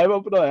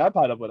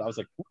iPod up, and I was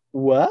like,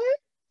 what?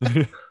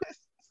 I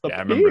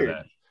remember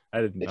that.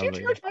 Did you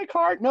charge my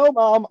card? No,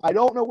 Mom. I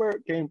don't know where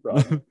it came from.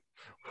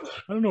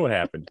 I don't know what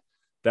happened.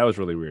 That was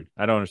really weird.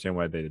 I don't understand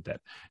why they did that.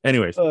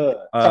 Anyways,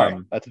 sorry,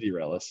 that's a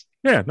derail us.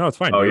 Yeah, no, it's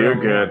fine. Oh, you're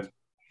good.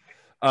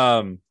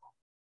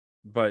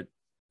 But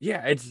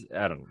yeah,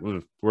 I don't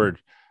know. Word.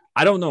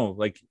 I don't know.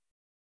 Like,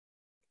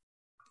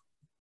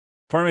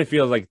 part of me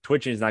feels like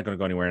Twitch is not going to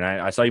go anywhere.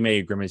 And I saw you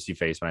made a grimacy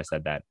face when I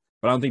said that,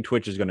 but I don't think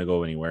Twitch is going to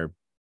go anywhere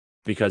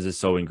because it's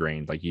so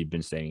ingrained. Like you've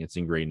been saying, it's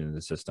ingrained in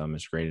the system.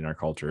 It's ingrained in our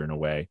culture in a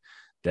way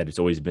that it's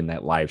always been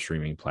that live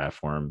streaming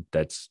platform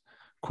that's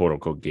quote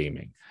unquote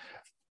gaming.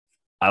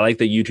 I like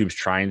that YouTube's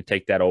trying to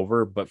take that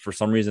over, but for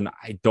some reason,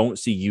 I don't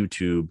see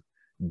YouTube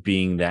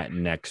being that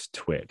next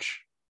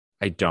Twitch.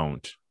 I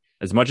don't.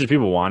 As much as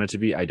people want it to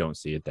be, I don't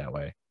see it that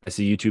way. I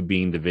see YouTube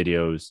being the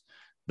videos,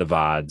 the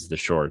VODs, the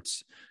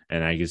shorts,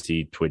 and I can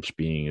see Twitch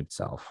being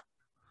itself.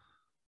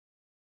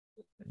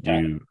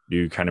 Do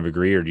you kind of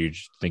agree, or do you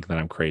just think that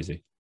I'm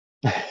crazy?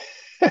 Well,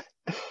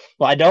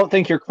 I don't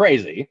think you're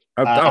crazy.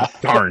 Oh,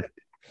 darn.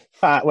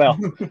 Well,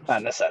 not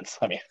in this sense.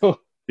 I mean,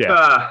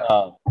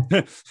 yeah.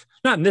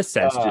 Not in this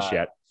sense just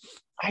yet.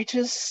 I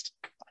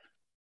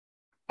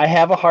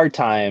have a hard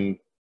time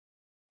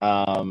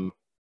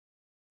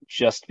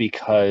just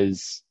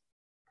because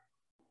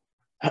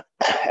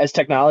as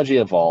technology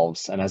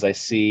evolves and as I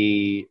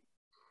see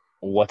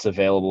what's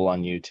available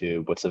on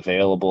YouTube, what's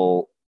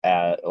available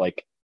at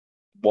like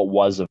what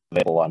was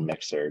available on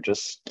Mixer,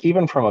 just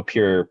even from a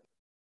pure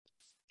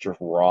just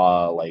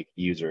raw like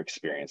user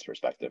experience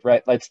perspective,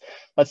 right? Let's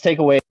take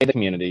away the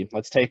community.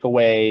 Let's take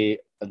away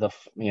the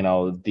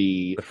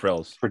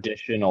frills,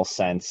 traditional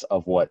sense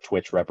of what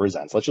Twitch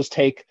represents. Let's just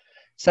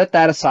set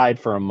that aside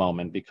for a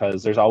moment,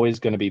 because there's always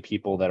going to be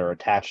people that are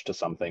attached to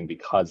something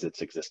because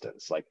its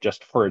existence, like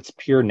just for its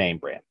pure name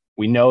brand.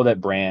 We know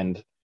that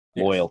brand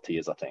loyalty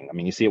is a thing. I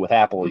mean, you see it with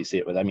Apple, you see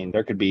it with, I mean,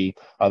 there could be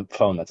a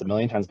phone that's a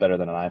million times better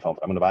than an iPhone,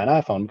 but I'm going to buy an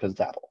iPhone because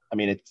it's Apple. I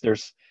mean,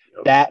 there's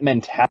that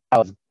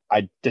mentality.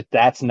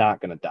 That's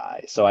not going to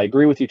die. So I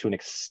agree with you to an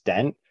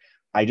extent.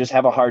 I just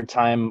have a hard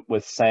time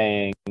with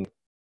saying,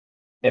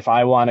 if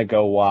I want to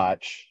go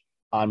watch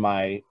on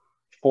my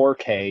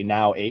 4K,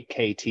 now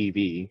 8K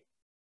TV,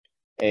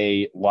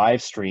 a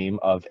live stream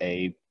of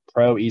a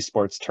pro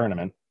esports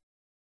tournament,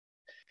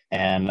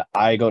 and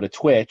I go to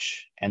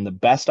Twitch, and the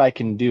best I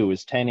can do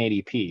is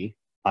 1080p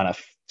on a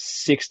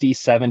 60,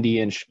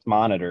 70-inch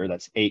monitor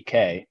that's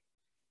 8K,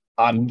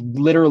 I'm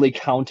literally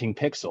counting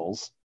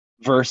pixels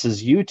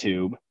versus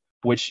YouTube,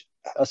 which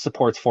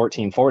supports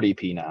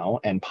 1440p now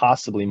and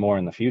possibly more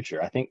in the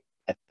future. I think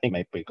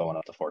might be going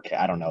up to 4K.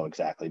 I don't know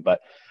exactly, but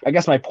I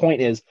guess my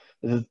point is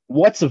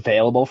what's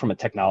available from a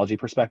technology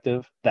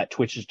perspective that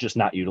Twitch is just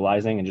not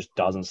utilizing and just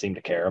doesn't seem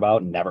to care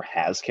about and never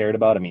has cared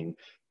about. I mean,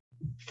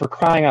 for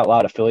crying out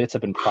loud, affiliates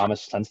have been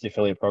promised since the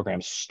affiliate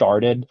program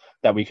started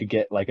that we could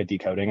get like a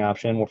decoding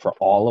option for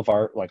all of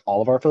our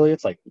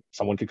affiliates. Like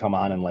someone could come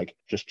on and like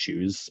just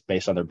choose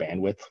based on their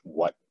bandwidth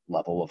what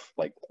level of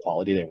like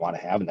quality they want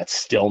to have, and that's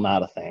still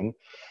not a thing.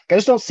 I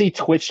just don't see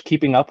Twitch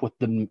keeping up with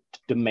the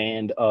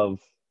demand of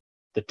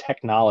the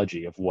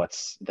technology of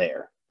what's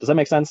there. Does that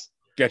make sense?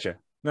 Gotcha.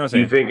 No, do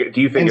you think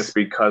it's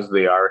because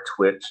they are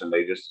Twitch and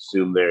they just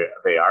assume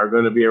they are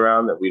going to be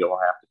around, that we don't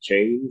have to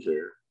change?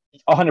 Or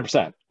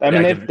 100%. I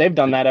mean, they've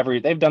done that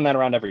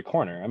around every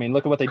corner. I mean,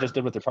 look at what they just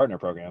did with their partner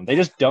program. They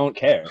just don't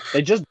care.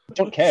 They just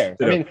don't care.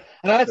 I mean,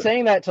 I'm not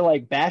saying that to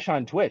like bash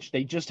on Twitch.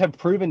 They just have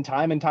proven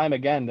time and time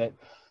again that,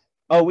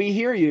 oh, we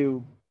hear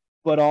you,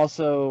 but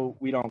also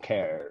we don't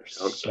care.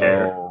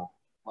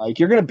 Like,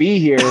 you're going to be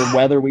here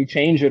whether we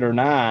change it or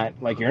not.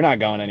 Like, you're not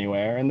going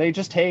anywhere. And they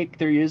just take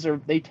their user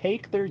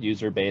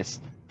base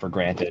for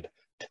granted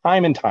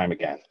time and time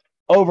again,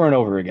 over and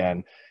over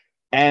again.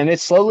 And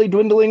it's slowly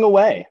dwindling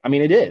away. I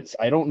mean, it is.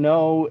 I don't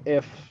know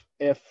if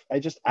I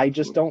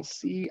just don't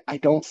see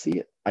it.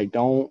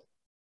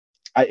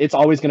 It's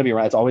always going to be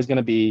around. It's always going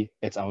to be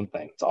its own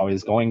thing. It's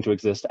always going to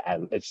exist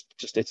as it's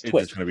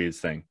Twitch. It's going to be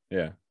its thing.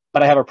 Yeah.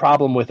 But I have a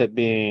problem with it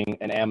being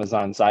an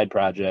Amazon side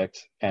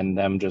project and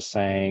them just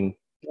saying,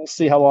 let's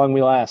see how long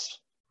we last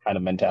kind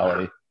of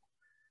mentality.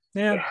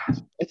 Yeah.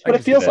 It's what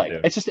it feels like.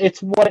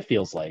 It's what it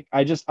feels like.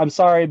 I'm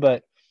sorry,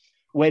 but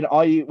when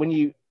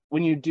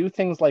you do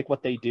things like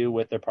what they do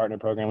with their partner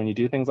program, when you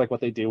do things like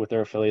what they do with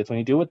their affiliates, when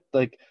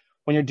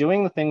you're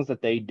doing the things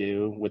that they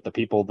do with the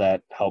people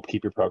that help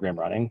keep your program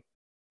running,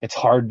 it's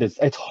hard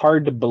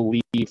to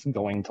believe it's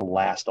going to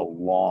last a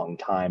long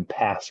time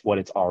past what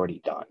it's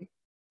already done.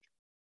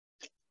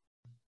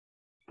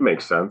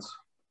 Makes sense.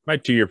 My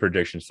 2-year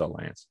prediction still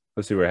lands.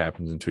 Let's see what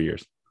happens in 2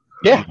 years.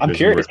 Yeah, I'm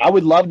curious. I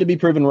would love to be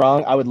proven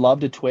wrong. I would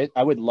love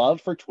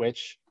for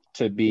Twitch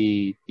to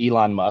be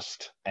Elon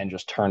Musk and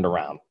just turned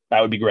around.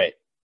 That would be great.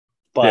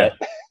 But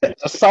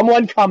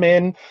someone come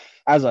in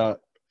as a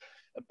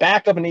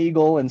back of an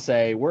eagle and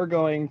say, we're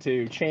going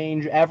to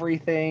change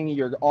everything.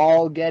 You're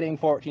all getting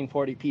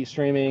 1440p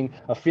streaming.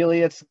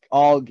 Affiliates,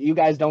 you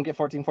guys don't get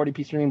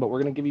 1440p streaming, but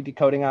we're going to give you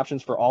decoding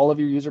options for all of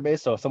your user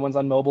base. So if someone's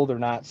on mobile, they're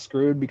not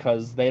screwed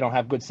because they don't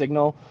have good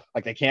signal.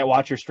 Like, they can't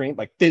watch your stream,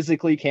 like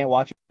physically can't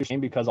watch your stream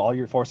because all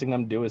you're forcing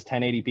them to do is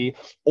 1080p,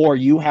 or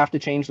you have to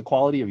change the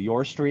quality of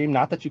your stream.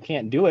 Not that you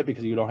can't do it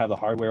because you don't have the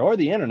hardware or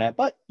the internet,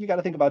 but you got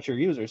to think about your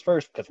users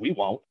first, because we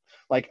won't.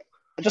 Like,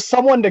 just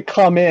someone to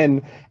come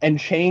in and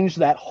change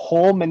that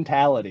whole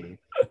mentality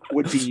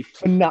would be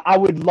I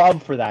would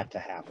love for that to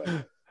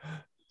happen.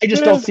 I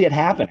just don't see it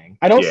happening.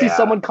 I don't see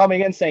someone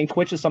coming in saying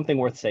Twitch is something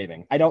worth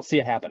saving. I don't see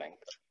it happening.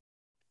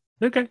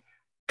 Okay.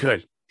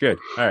 Good. All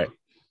right.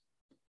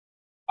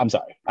 I'm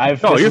sorry.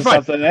 You're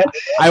fine.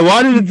 I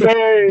wanted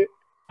to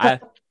say,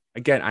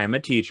 again, I'm a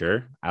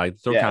teacher. I like to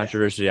throw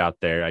controversy out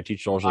there. I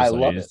teach social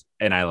studies,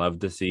 and I love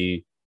to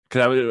see,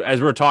 because as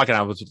we were talking,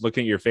 I was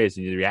looking at your face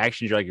and the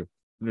reactions. You're like, you're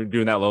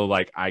doing that little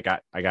like, I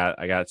got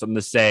something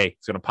to say.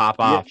 It's gonna pop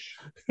off.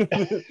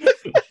 I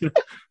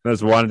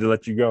just wanted to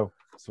let you go.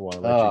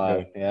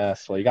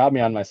 Yes. Well, you got me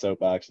on my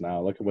soapbox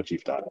now. Look at what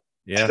you've done.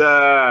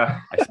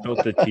 Yeah. I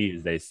spilled the tea,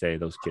 as they say.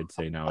 Those kids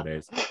say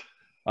nowadays.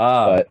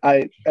 But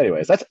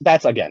anyways,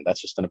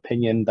 that's just an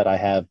opinion that I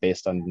have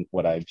based on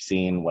what I've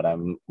seen, what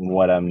I'm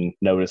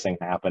noticing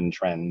happen,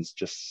 trends.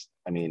 Just,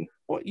 I mean,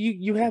 well,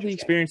 you have the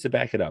experience to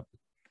back it up.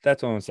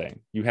 That's all I'm saying.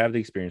 You have the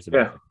experience to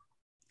back it up.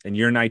 And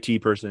you're an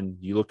IT person.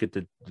 You look at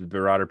the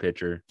broader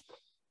picture.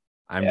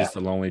 I'm just a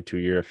lonely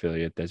 2-year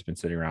affiliate that's been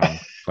sitting around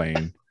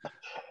playing.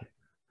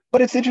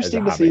 But it's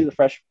interesting to see the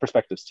fresh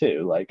perspectives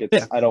too. Like,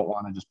 I don't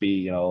want to just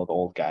be, the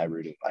old guy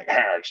rooting like,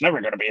 it's never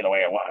going to be the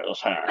way it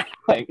was.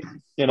 Like,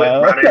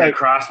 running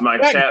across my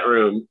chat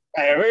room.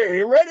 Hey,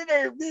 you ready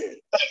to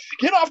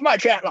get off my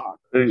chat log?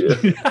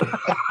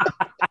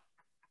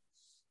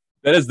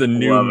 That is the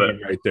new meme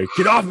right there.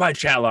 Get off my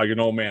chat log,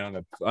 an old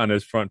man on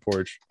his front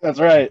porch. That's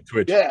right.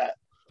 Twitch. Yeah.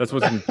 That's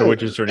what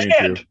Twitch is turning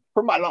into.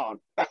 For my lawn.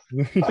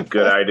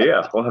 Good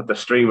idea. We'll have to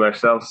stream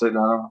ourselves sitting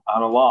on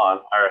a lawn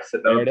or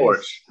sitting on a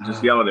porch,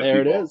 just yelling at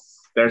people. There it is.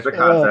 There's the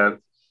content.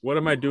 What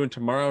am I doing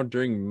tomorrow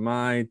during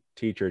my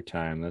teacher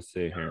time? Let's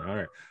see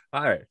here.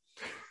 All right.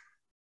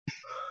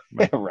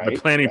 My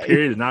planning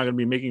period is not going to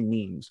be making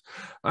memes.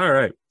 All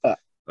right.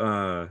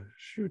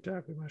 Shoot,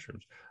 tackle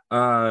mushrooms.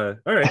 All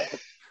right.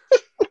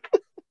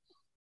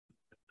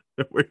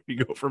 Where do we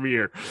go from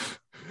here?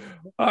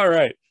 All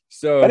right.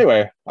 So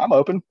anyway, I'm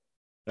open.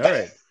 All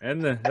right.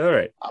 All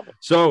right.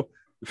 So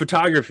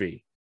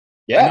photography.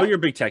 Yeah. I know you're a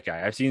big tech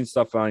guy. I've seen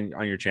stuff on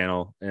your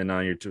channel and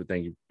on your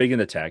thing. You're big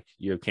into tech.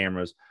 You have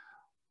cameras.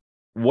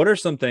 What are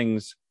some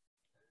things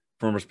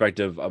from a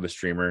perspective of a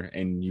streamer,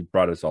 and you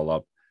brought us all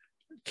up,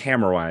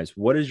 camera wise,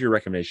 what is your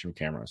recommendation of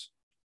cameras?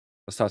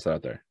 Let's toss that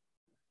out there,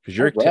 because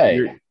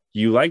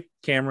you like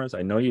cameras.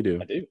 I know you do.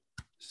 I do.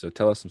 So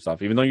tell us some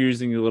stuff. Even though you're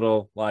using your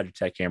little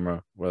Logitech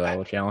camera with our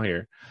little channel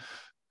here,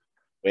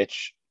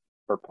 which,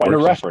 for point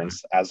of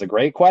reference, as a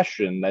great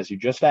question as you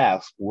just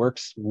asked,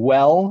 works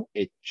well.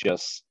 It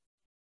just,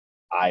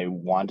 I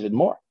wanted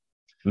more.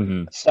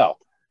 Mm-hmm. So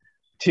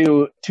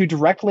to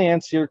directly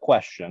answer your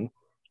question,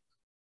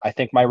 I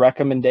think my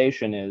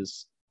recommendation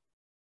is,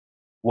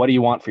 what do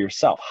you want for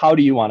yourself? How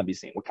do you want to be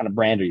seen? What kind of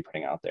brand are you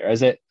putting out there?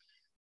 Is it,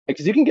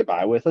 because you can get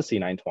by with a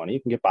C920,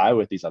 you can get by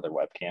with these other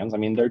webcams. I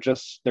mean,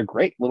 they're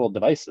great little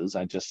devices.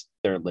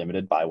 They're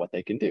limited by what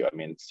they can do. I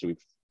mean,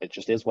 it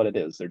just is what it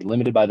is. They're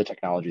limited by the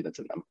technology that's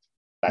in them.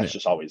 That's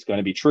just always going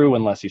to be true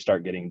unless you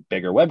start getting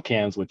bigger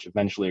webcams, which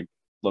eventually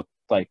look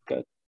like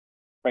a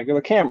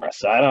regular camera.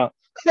 So I don't.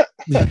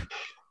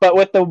 But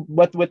with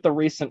the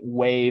recent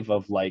wave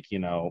of, like, you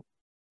know,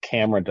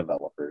 camera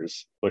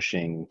developers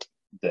pushing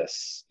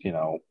this, you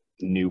know,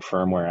 new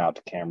firmware out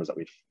to cameras that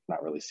we've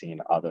not really seen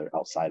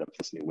outside of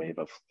this new wave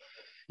of,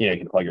 you know, you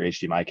can plug your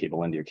HDMI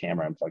cable into your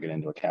camera and plug it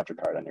into a capture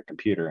card on your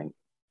computer, and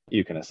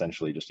you can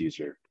essentially just use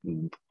your,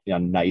 you know,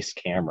 nice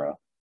camera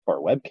for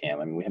a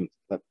webcam. I mean,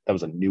 that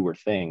was a newer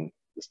thing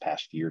this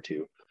past year or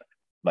two.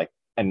 Like,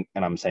 and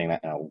I'm saying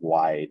that in a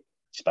wide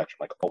spectrum,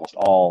 like almost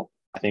all,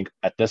 I think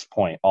at this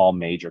point, all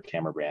major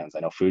camera brands,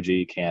 I know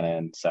Fuji,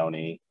 Canon,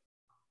 Sony,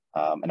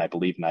 and I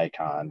believe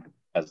Nikon,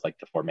 as like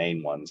the four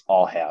main ones,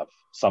 all have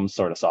some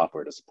sort of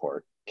software to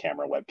support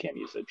camera webcam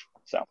usage.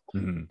 So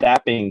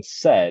that being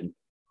said,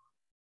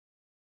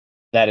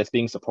 that it's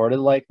being supported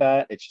like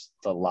that, it's just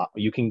a lot.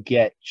 You can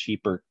get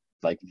cheaper,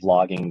 like,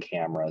 vlogging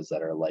cameras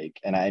that are like,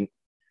 and I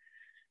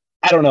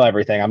don't know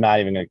everything. I'm not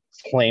even going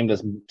to claim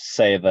to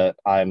say that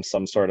I'm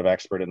some sort of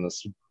expert in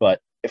this, but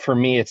for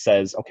me, it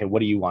says, okay, what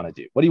do you want to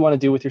do? What do you want to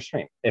do with your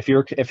stream? If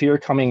you're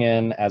coming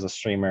in as a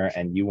streamer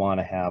and you want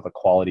to have a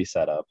quality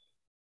setup,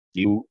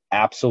 you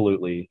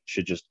absolutely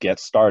should just get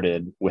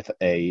started with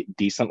a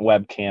decent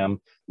webcam.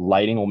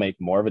 Lighting will make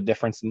more of a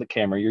difference in the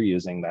camera you're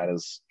using. That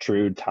is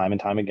true time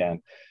and time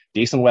again.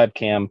 Decent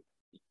webcam.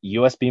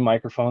 USB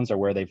microphones are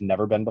where they've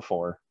never been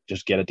before.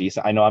 Just get a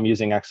decent, I know I'm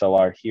using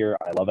XLR here.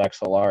 I love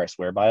XLR. I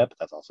swear by it, but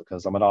that's also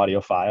because I'm an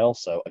audiophile.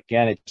 So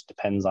again, it just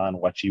depends on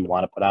what you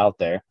want to put out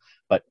there.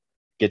 But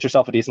get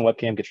yourself a decent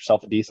webcam, get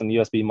yourself a decent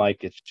USB mic,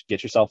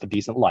 get yourself a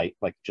decent light,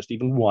 like just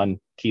even one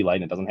key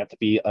light. It doesn't have to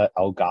be a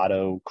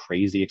Elgato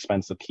crazy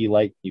expensive key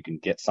light. You can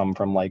get some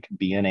from like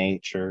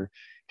B&H or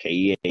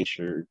KEH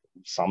or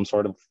some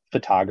sort of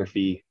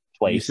photography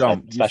place.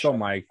 You saw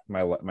my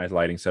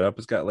lighting setup.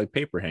 It's got like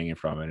paper hanging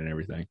from it and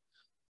everything.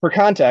 For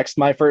context,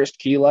 my first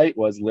key light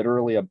was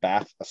literally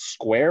a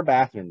square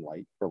bathroom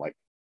light for like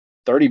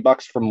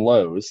 $30 from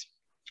Lowe's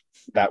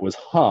that was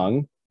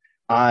hung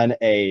on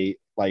a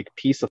like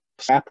piece of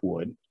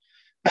sapwood,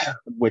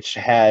 which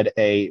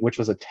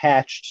was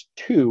attached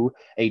to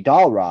a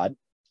dowel rod,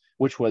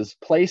 which was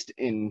placed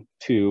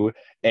into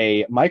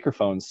a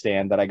microphone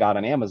stand that I got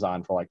on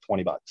Amazon for like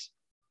 $20.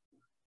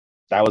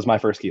 That was my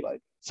first key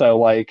light. So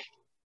like,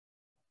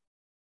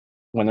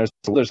 when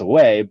there's a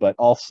way, but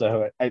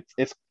also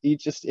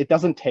it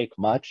doesn't take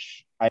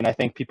much. And I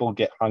think people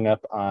get hung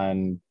up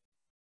on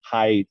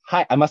high.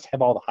 I must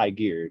have all the high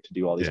gear to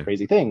do all these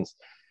crazy things,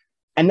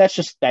 and that's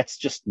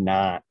just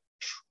not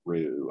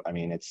true. I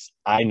mean,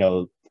 I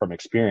know from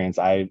experience.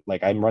 I'm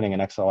running an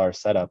XLR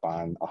setup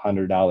on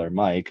 $100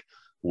 mic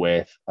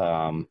with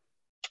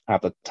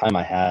at the time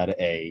I had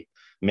a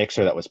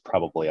mixer that was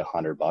probably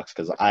 $100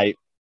 because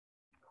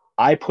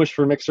I push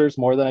for mixers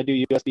more than I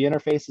do USB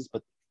interfaces,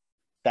 but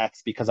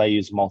that's because I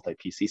use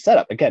multi-PC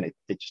setup. Again,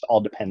 it just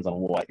all depends on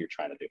what you're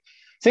trying to do.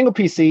 Single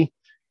PC,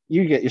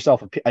 you get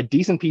yourself a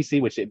decent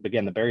PC, which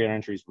again, the barrier to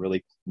entry is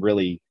really,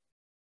 really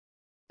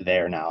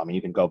there now. I mean,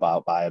 you can go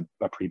about buy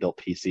a pre-built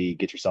PC,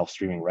 get yourself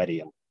streaming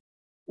ready in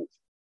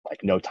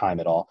like no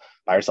time at all.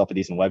 Buy yourself a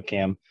decent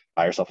webcam,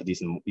 buy yourself a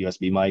decent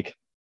USB mic.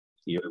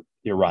 You're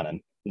running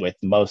with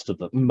most of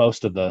the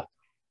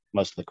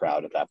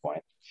crowd at that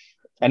point.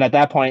 And at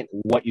that point,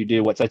 what you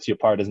do, what sets you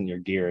apart isn't your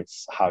gear,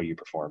 it's how you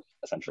perform,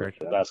 essentially.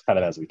 Right. That's kind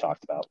of as we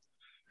talked about.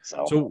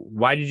 So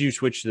why did you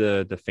switch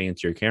the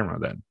fancier camera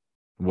then?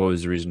 What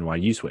was the reason why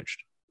you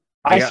switched?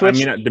 I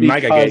switched the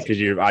mic I get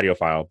because you're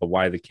audiophile, but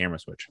why the camera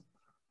switch?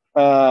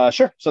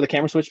 Sure. So the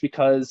camera switch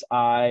because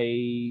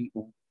I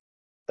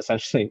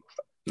essentially,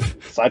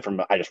 aside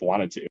from I just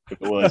wanted to, it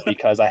was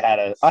because I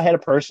had a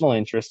personal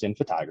interest in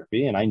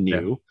photography, and I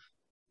knew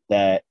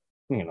that,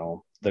 you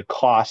know, the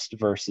cost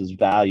versus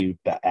value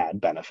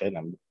add benefit.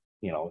 I'm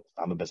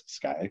a business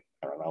guy.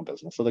 I run my own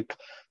business. So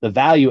the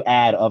value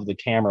add of the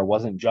camera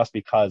wasn't just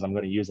because I'm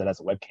going to use it as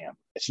a webcam.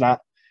 It's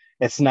not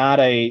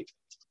a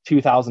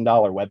 $2,000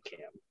 webcam.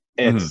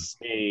 It's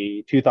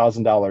a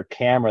 $2,000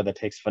 camera that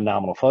takes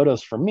phenomenal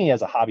photos for me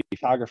as a hobby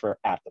photographer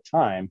at the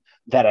time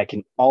that I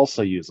can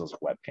also use as a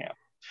webcam.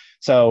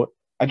 So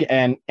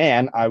again,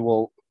 and I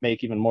will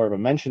make even more of a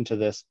mention to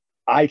this.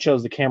 I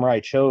chose the camera I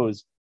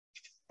chose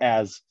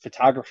as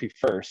photography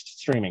first,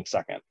 streaming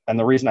second. And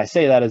the reason I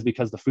say that is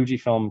because the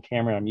Fujifilm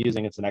camera I'm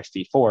using, it's an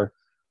X-T4.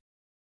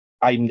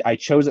 I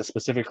chose it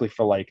specifically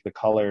for like the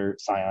color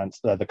science,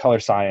 what color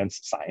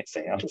science,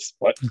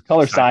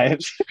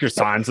 Your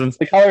science.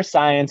 The color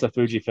science of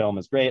Fujifilm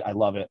is great. I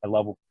love it. I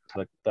love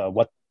the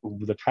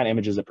kind of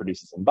images it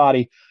produces in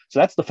body. So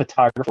that's the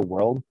photographer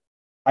world.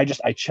 I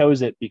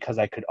chose it because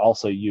I could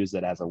also use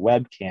it as a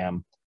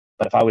webcam.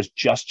 But if I was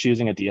just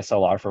choosing a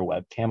DSLR for a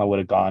webcam, I would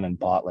have gone and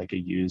bought like a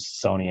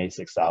used Sony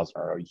a6000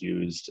 or a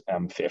used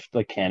M50,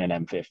 like Canon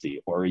M50,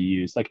 or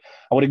I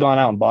would have gone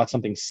out and bought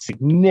something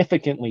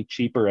significantly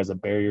cheaper as a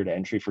barrier to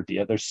entry for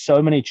DSLR. There's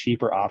so many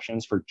cheaper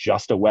options for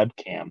just a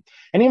webcam.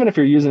 And even if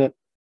you're using it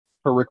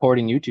for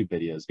recording YouTube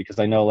videos, because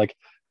I know like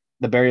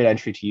the barrier to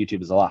entry to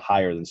YouTube is a lot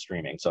higher than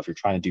streaming. So if you're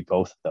trying to do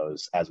both of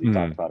those, as we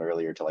talked about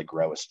earlier, to like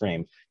grow a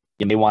stream,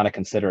 you may want to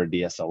consider a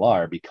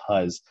DSLR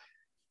because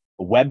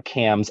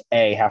webcams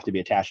have to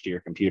be attached to your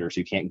computer, so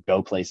you can't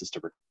go places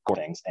to record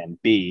things,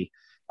 and B,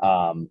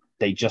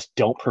 they just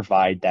don't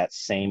provide that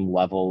same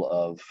level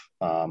of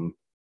I'm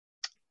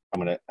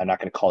not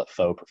gonna call it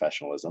faux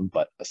professionalism,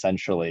 but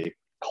essentially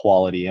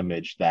quality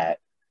image that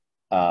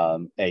a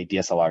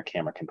DSLR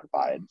camera can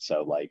provide.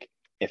 So like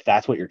if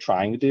that's what you're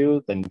trying to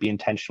do, then be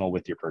intentional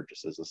with your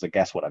purchases, is I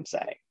guess what I'm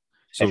saying.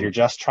 So if you're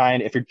just trying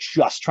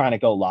to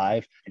go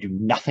live and do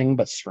nothing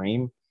but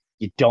stream,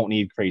 you don't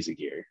need crazy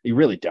gear. You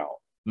really don't.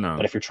 No.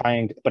 But if you're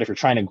trying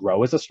to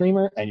grow as a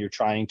streamer and you're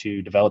trying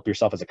to develop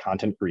yourself as a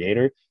content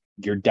creator,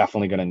 you're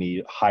definitely going to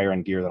need higher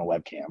end gear than a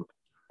webcam.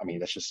 I mean,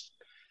 that's just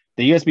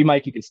the USB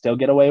mic you can still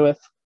get away with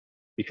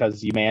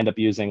because you may end up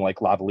using like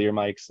lavalier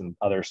mics and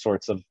other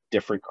sorts of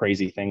different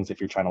crazy things if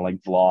you're trying to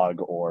like vlog,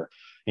 or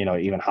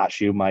even hot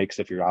shoe mics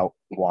if you're out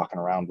walking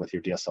around with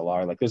your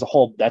DSLR. Like that's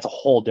a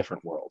whole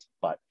different world.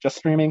 But just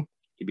streaming,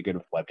 you'd be good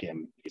with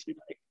webcam USB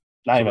mic.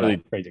 Not even really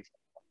crazy.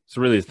 So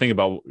really think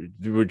about what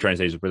we're trying to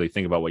say is really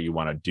think about what you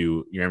want to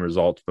do, your end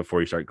results, before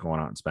you start going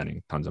out and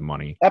spending tons of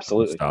money.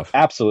 Absolutely. Stuff.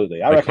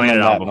 Absolutely. I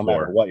recommend that no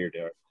matter what you're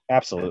doing.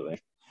 Absolutely.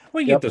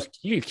 Well, you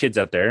get kids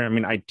out there. I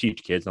mean, I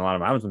teach kids, and a lot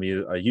of them, I was going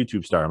to be a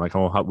YouTube star. I'm like,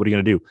 oh, what are you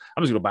going to do?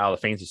 I'm just going to buy all the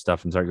fancy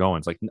stuff and start going.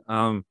 It's like,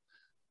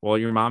 well,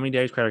 your mommy and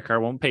daddy's credit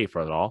card won't pay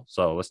for it all.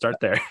 So let's start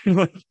there.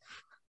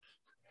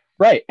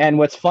 Right. And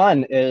what's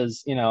fun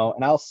is, and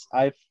I'll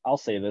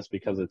say this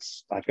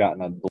because I've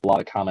gotten a lot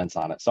of comments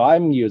on it. So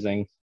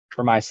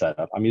for my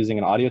setup, I'm using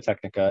an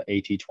Audio-Technica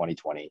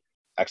AT2020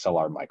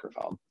 XLR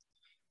microphone.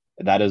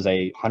 That is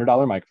a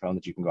 $100 microphone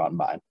that you can go out and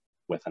buy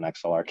with an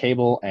XLR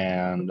cable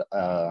and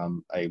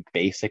a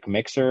basic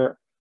mixer.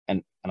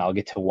 And I'll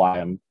get to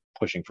why I'm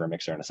pushing for a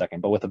mixer in a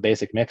second. But with a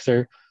basic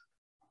mixer,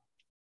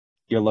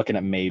 you're looking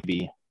at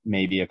maybe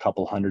a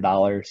couple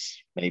 $100,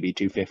 maybe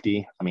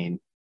 $250. I mean,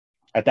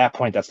 at that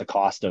point, that's the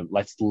cost of,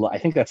 I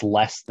think that's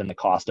less than the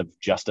cost of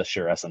just a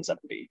Shure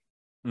SM7B.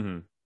 Mm-hmm.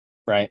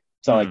 Right?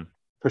 So like,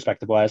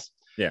 perspective wise,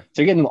 yeah,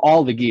 so you're getting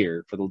all the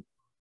gear for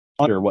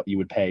under what you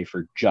would pay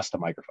for just a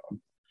microphone.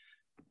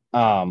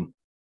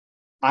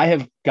 I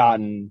have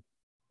gotten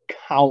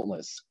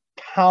countless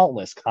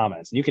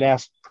comments, and you can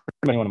ask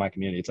anyone in my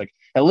community. It's like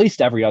at least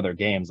every other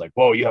game's like,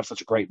 whoa, you have such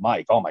a great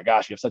mic. Oh my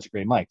gosh, you have such a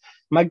great mic.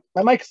 My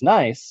mic's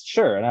nice,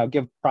 sure, and I'll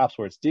give props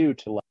where it's due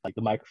to like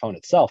the microphone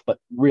itself, but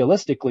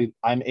realistically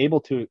I'm able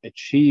to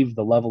achieve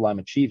the level I'm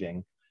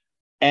achieving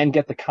and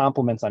get the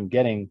compliments I'm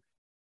getting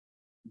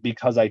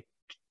because I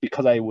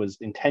was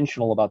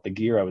intentional about the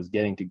gear I was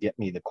getting to get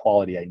me the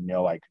quality I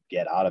know I could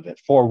get out of it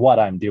for what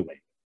I'm doing.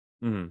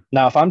 Mm-hmm.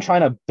 Now, if I'm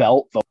trying to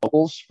belt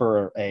vocals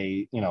for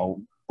a,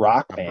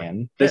 rock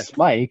band, this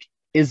mic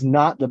is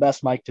not the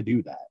best mic to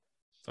do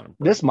that.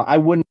 This mic,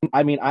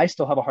 I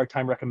still have a hard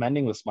time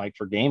recommending this mic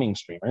for gaming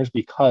streamers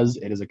because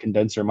it is a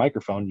condenser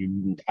microphone.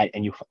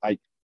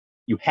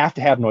 You have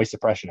to have noise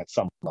suppression at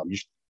some level.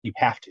 You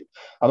have to.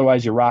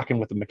 Otherwise, you're rocking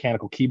with a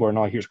mechanical keyboard and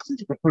all you hear is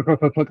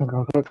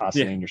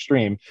constantly in your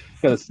stream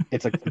because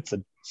it's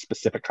a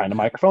specific kind of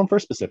microphone for a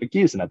specific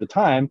use. And at the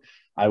time,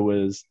 I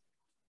was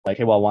like,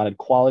 hey, well, I wanted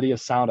quality of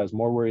sound. I was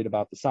more worried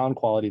about the sound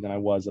quality than I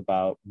was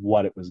about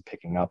what it was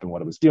picking up and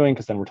what it was doing.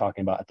 Because then at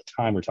the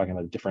time, we're talking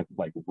about a different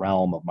like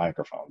realm of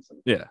microphones.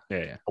 And yeah.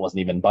 I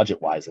wasn't even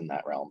budget wise in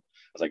that realm.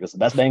 I was like, this is the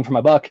best bang for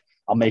my buck.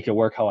 I'll make it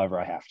work however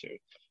I have to.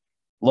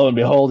 Lo and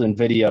behold,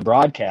 NVIDIA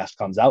Broadcast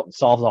comes out and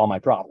solves all my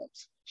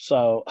problems.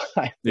 So,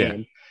 I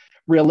mean,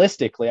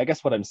 realistically, I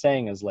guess what I'm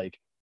saying is like,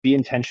 be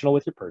intentional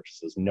with your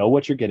purchases. Know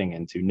what you're getting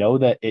into. Know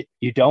that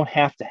you don't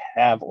have to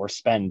have or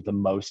spend the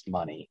most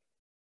money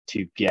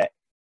to get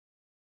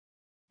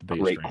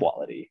great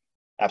quality.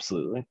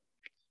 Absolutely.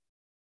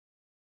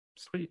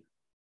 Sweet.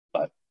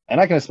 And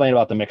I can explain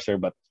about the mixer,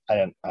 but I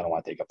don't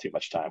want to take up too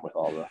much time with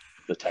all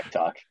the tech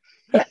talk.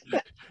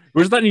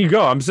 We're just letting you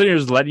go. I'm sitting here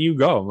just letting you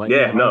go. I'm letting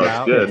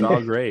it's good. It's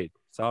all great.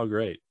 It's all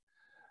great.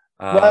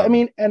 Well, I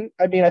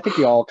think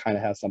we all kind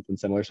of have something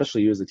similar,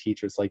 especially you as a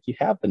teacher. It's like you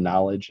have the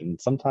knowledge, and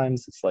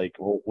sometimes it's like,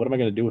 well, what am I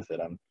going to do with it?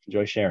 I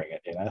enjoy sharing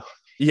it,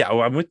 Yeah,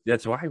 well,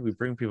 that's why we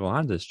bring people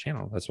on this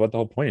channel. That's what the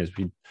whole point is.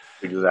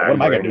 Exactly. What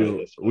am I going to do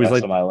with this for the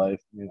rest of my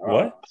life?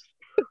 What?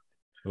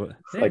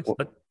 Like,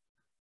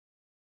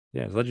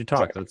 Yeah, just let you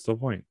talk. That's the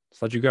point.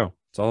 Just let you go.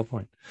 It's all the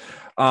point.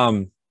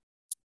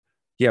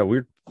 Yeah,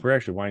 we're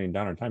actually winding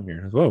down our time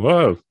here.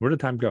 Whoa, where did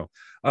time go?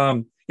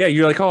 Yeah,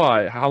 you're like,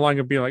 oh, how long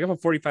it'll be? Like, oh,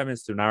 45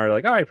 minutes to an hour.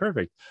 Like, all right,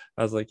 perfect.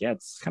 I was like, yeah,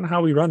 it's kind of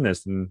how we run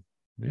this, and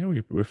yeah,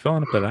 we're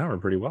filling up an hour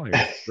pretty well here.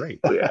 It's great.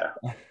 Yeah.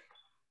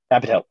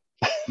 Happy to help.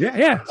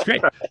 Yeah, it's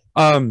great.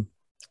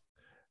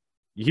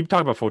 You keep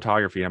talking about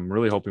photography. I'm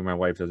really hoping my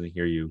wife doesn't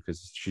hear you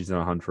because she's on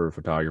a hunt for a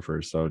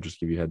photographer. So just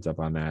give you a heads up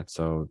on that.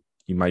 So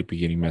you might be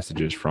getting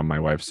messages from my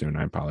wife soon.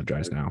 I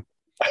apologize now.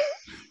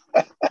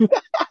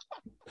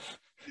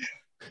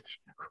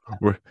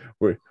 we're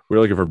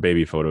looking for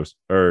baby photos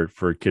or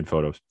for kid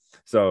photos.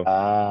 So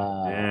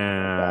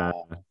yeah,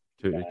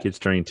 kids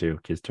turning 2.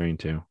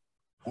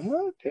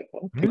 Okay,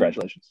 well,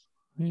 congratulations.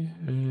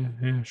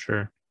 Yeah,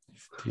 sure.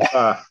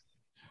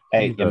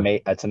 Hey, you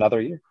made it's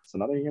another year. It's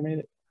another year made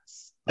it.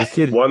 This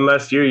kid, one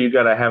less year, you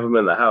gotta have him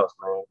in the house,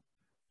 man.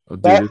 Oh,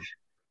 dude,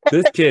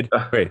 this kid.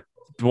 Wait,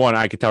 one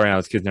I can tell right now,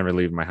 this kid's never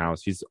leaving my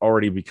house. He's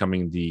already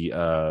becoming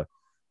the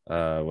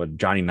what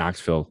Johnny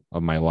Knoxville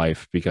of my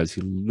life because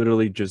he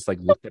literally just like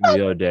looked at me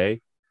the other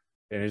day,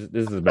 and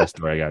this is the best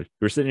story I got.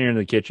 We were sitting here in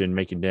the kitchen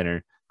making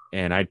dinner,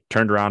 and I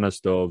turned around on the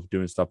stove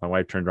doing stuff. My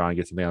wife turned around and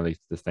gets something on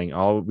this thing.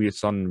 We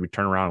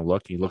turn around and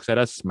look. He looks at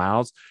us,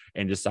 smiles,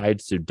 and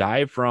decides to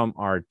dive from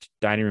our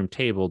dining room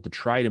table to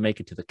try to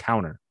make it to the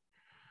counter.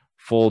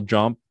 Full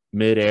jump,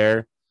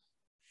 midair,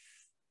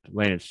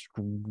 landed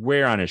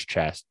square on his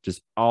chest,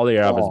 just all the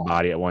air out of his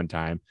body at one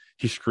time.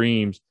 He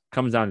screams,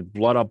 comes down,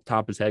 blood up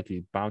top his head.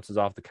 He bounces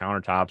off the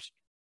countertops.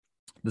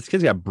 This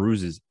kid's got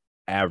bruises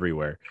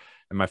everywhere.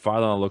 And my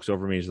father-in-law looks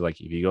over me. He's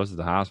like, if he goes to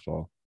the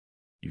hospital,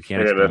 you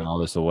can't explain all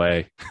this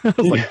away. I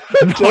was like,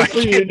 just so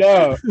you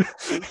know.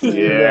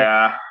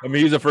 Yeah. I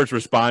mean, he's a first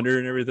responder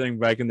and everything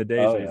back in the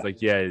day. So he's like,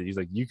 yeah, he's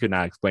like, you could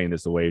not explain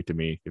this away to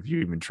me if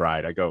you even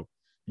tried. I go,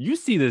 you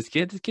see this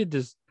kid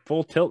just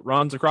full tilt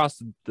runs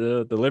across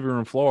the living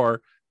room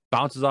floor,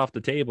 bounces off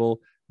the table,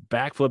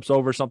 backflips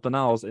over something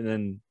else, and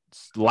then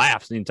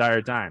laughs the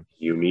entire time.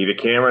 You need a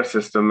camera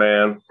system,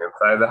 man,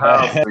 inside the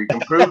house so you can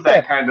prove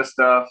that kind of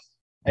stuff.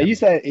 And you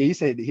said he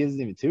isn't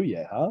even 2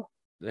 yet, huh?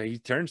 He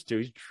turns 2.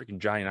 He's freaking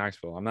Johnny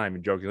Knoxville. I'm not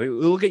even joking. He'll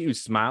look at you,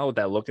 smile with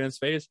that look in his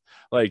face,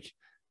 like.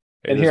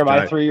 And here,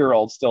 my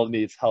 3-year-old still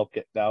needs help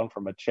getting down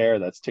from a chair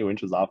that's 2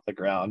 inches off the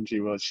ground.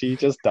 She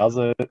just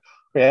doesn't.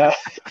 Yeah.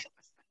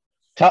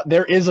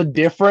 There is a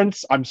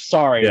difference. I'm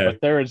sorry,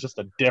 but there is just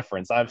a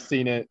difference. I've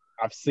seen it.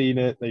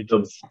 They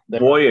just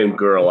boy and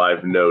girl.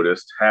 I've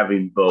noticed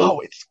having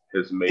both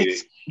has made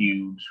it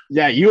huge.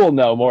 Yeah, you will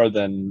know more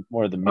than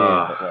me.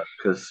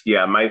 Because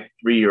my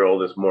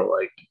 3-year-old is more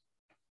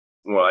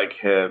like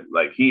him.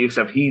 Like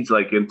except he's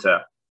like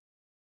into.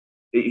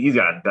 He's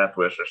got a death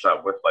wish or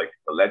something with like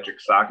electric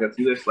sockets.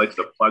 He just likes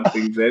to plug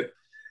things in.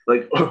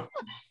 Like that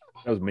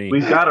was me.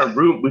 We've got a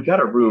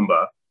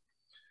Roomba.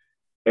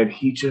 And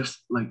he just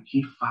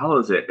he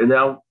follows it. And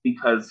now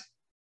because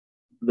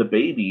the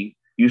baby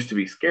used to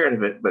be scared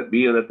of it, but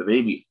being that the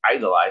baby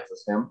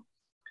idolizes him,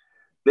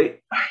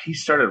 he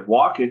started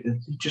walking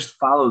and he just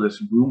followed this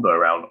Roomba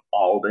around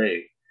all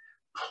day,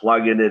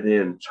 plugging it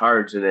in,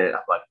 charging it.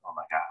 I'm like, oh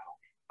my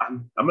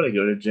God, I'm gonna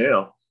go to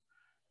jail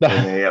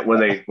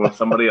when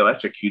somebody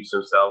electrocutes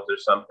themselves or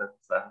something.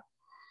 So,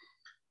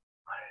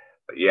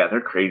 but yeah,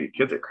 they're crazy.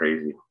 Kids are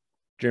crazy.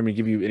 Jeremy,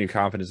 give you any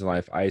confidence in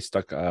life? I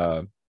stuck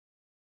a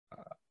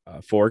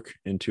fork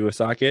into a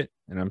socket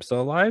and I'm still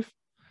alive.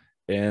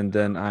 And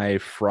then I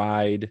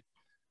fried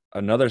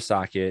another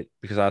socket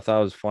because I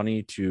thought it was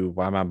funny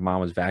while my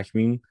mom was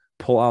vacuuming,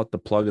 pull out the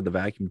plug of the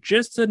vacuum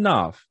just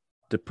enough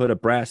to put a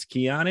brass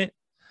key on it.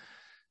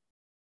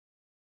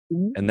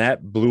 And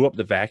that blew up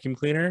the vacuum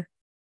cleaner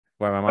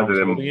while my mom was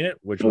holding it,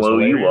 which was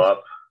hilarious. You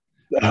up.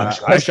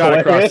 I shot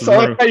across the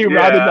room. You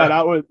rounded that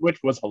out, which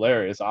was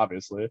hilarious,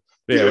 obviously.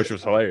 Yeah, which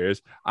was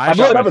hilarious. I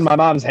blew it up in my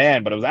mom's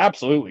hand, but it was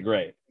absolutely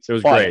great. It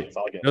was great.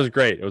 It was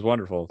great. It was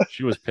wonderful.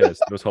 She was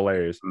pissed. It was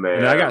hilarious. Man.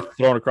 And then I got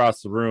thrown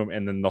across the room,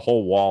 and then the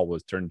whole wall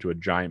was turned into a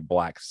giant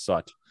black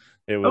soot.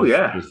 It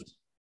was.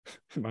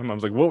 My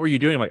mom's like, "What were you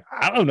doing?" I'm like,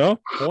 "I don't know.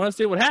 I want to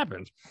see what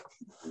happened."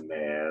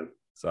 Man,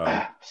 so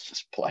it's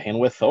just playing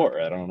with Thor.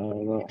 I don't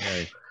know.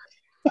 Hey,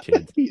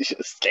 kids, he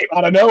just came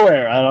out of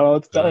nowhere. I don't know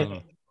what to tell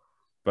you.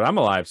 But I'm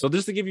alive. So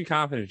just to give you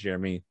confidence,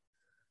 Jeremy,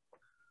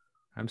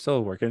 I'm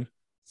still working.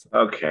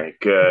 Okay,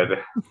 good.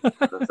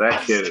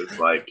 That kid is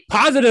like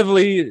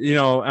positively,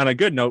 on a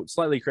good note,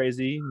 slightly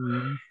crazy.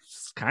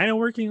 It's kind of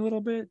working a little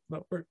bit,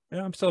 but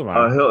I'm still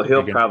around.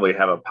 He'll probably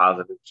have a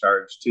positive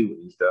charge too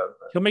when he's done.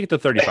 He'll make it to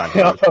 35.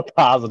 He'll have a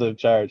positive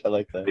charge. I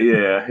like that.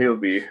 Yeah, he'll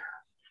be.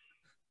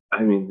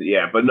 I mean,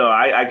 yeah, but no,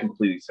 I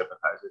completely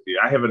sympathize with you.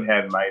 I haven't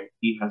had mine.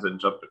 He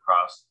hasn't jumped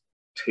across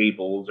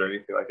tables or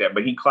anything like that,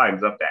 but he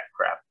climbs up that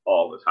crap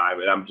all the time,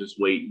 and I'm just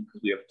waiting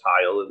because we have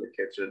tile in the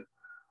kitchen.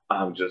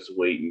 I'm just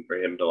waiting for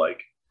him to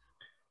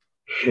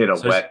hit a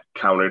wet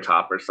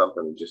countertop or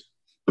something and just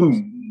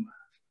boom.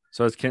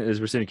 So as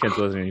we're seeing Ken's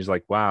listening, he's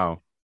like,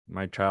 "Wow,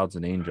 my child's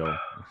an angel."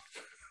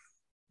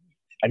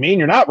 I mean,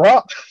 you're not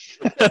wrong.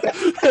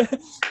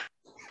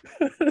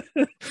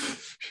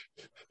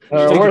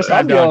 The worst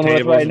I'm down dealing with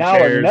tables right and now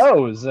chairs. is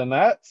nose, and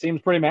that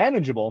seems pretty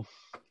manageable.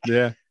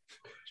 Yeah.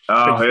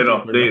 Oh,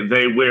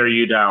 they wear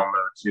you down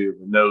though too.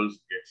 The nose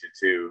gets you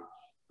too,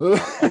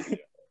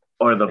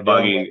 or the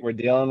bugging. We're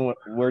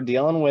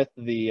dealing with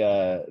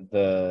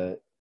the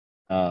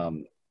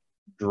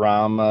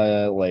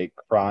drama, like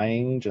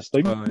crying, just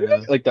like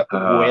like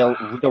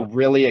the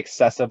really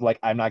excessive, like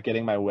I'm not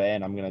getting my way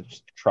and I'm gonna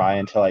just try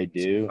until I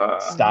do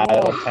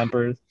style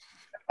tempers.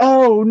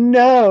 Oh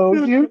no,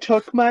 you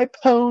took my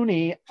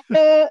pony,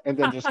 and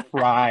then just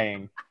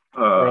crying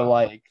for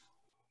like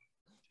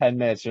 10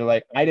 minutes. You're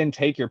like, I didn't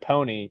take your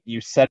pony.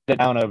 You set it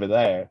down over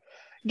there.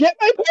 Get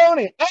my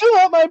pony. I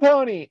want my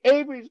pony.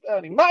 Avery's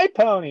pony. My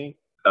pony.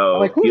 Oh, I'm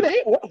like, who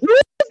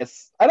is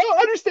this? I don't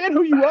understand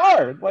who you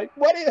are. Like,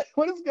 what is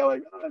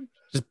going on?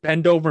 Just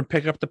bend over and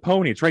pick up the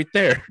pony. It's right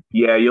there.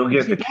 Yeah, you'll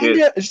get the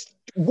kid. Just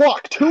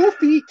walk 2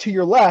 feet to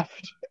your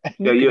left.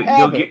 Yeah,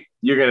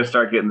 you're gonna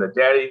start getting the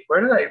daddy.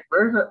 Where did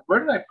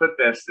I put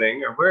this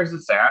thing? Or where's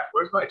this at?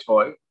 Where's my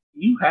toy?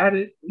 You had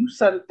it. You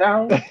set it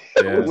down.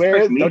 Yeah.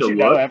 Where don't you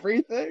know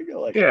everything?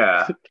 Like,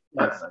 yeah.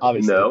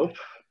 Obviously. No.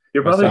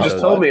 Your brother just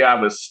told me I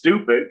was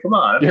stupid. Come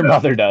on. Your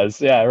mother does.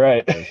 Yeah,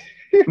 right.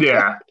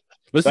 Yeah.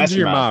 Listen to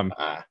your mom.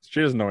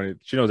 She doesn't know anything.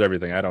 She knows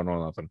everything. I don't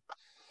know nothing.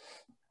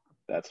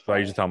 That's why I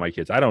used to tell my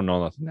kids, I don't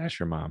know nothing. Ask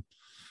your mom.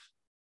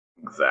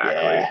 Exactly.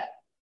 Yeah.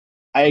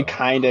 I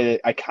kind of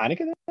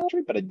get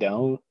that, but I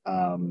don't.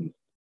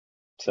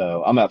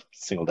 So I'm a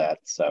single dad,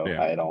 so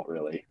yeah. I don't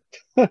really.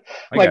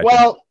 Like,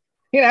 well,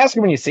 you can ask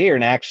her when you see her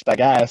next, I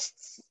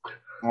guess.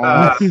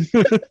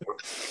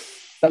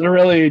 Doesn't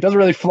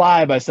really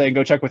fly by saying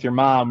go check with your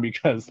mom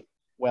because,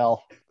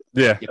 well,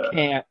 yeah,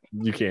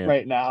 you can't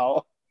right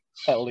now,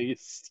 at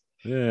least.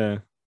 Yeah.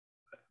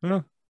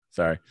 Well,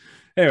 sorry.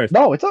 Anyways,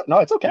 no, it's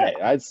okay.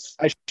 I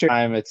sure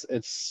time.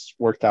 It's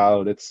worked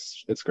out.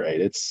 It's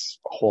great. It's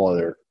a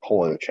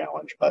whole other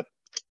challenge, but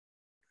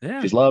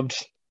yeah, she's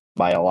loved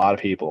by a lot of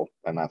people,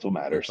 and that's what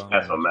matters.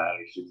 That's what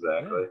matters,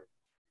 exactly.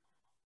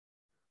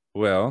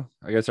 Well,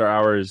 I guess our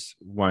hour is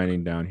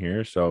winding down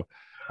here, so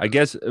I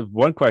guess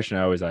one question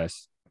I always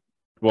ask.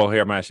 Well,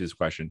 here I'm gonna ask you this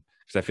question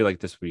because I feel like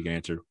this week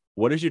answered.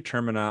 What is your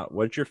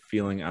what's your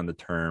feeling on the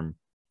term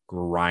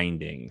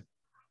grinding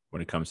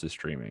when it comes to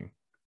streaming?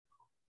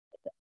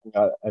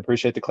 I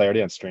appreciate the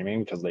clarity on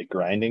streaming because like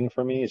grinding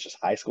for me is just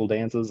high school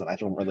dances, and I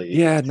don't really.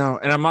 Yeah, no,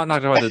 and I'm not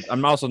talking about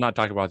I'm also not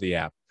talking about the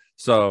app.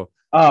 So.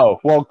 Oh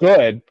well,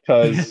 good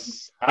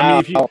because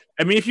if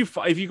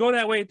you go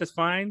that way, that's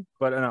fine.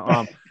 But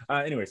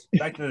anyways,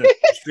 back to the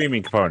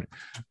streaming component.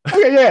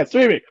 Okay, yeah,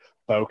 streaming.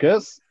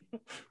 Focus.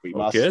 We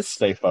must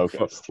stay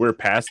focused. We're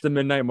past the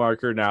midnight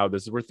marker now.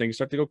 This is where things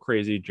start to go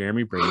crazy.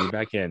 Jeremy, bring me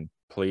back in.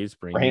 Please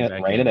bring me back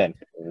in. Rein it in.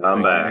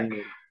 I'm back.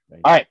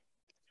 All right.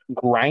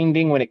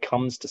 Grinding when it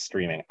comes to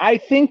streaming. I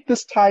think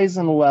this ties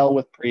in well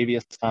with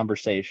previous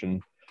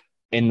conversation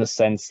in the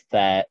sense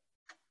that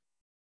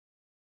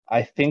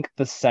I think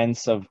the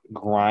sense of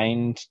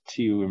grind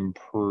to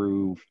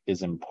improve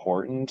is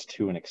important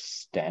to an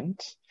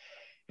extent.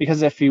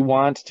 Because if you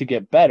want to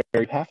get better,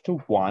 you have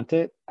to want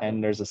it.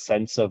 And there's a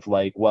sense of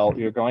like, well,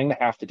 you're going to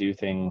have to do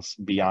things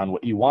beyond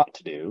what you want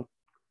to do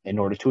in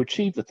order to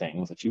achieve the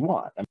things that you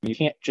want. I mean, you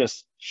can't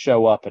just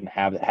show up and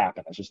have it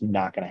happen. It's just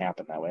not going to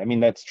happen that way. I mean,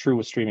 that's true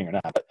with streaming or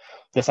not. But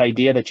this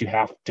idea that you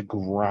have to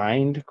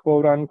grind,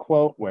 quote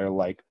unquote, where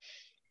like,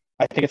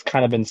 I think it's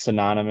kind of been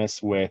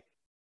synonymous with,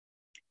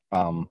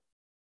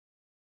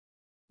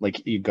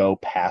 like you go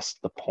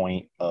past the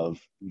point of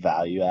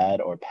value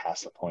add or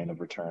past the point of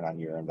return on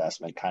your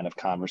investment kind of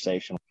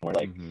conversation where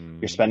like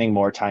you're spending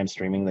more time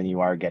streaming than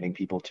you are getting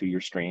people to your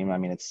stream. I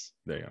mean,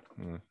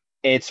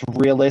 it's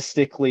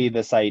realistically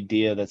this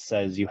idea that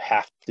says you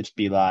have to just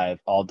be live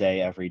all day,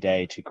 every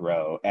day to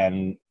grow.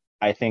 And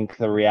I think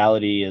the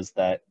reality is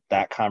that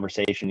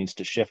conversation needs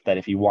to shift, that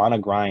if you want to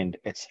grind,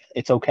 it's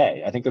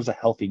okay. I think there's a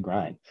healthy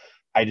grind.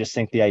 I just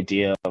think the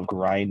idea of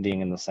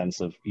grinding in the sense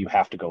of you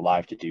have to go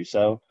live to do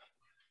so,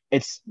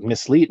 it's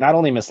not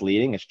only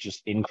misleading, it's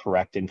just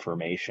incorrect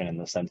information in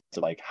the sense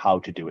of like how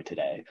to do it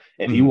today.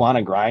 If you want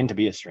to grind to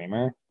be a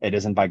streamer, it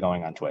isn't by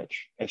going on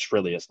Twitch. It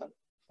really isn't.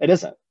 It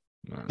isn't.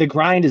 No. The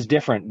grind is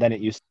different than it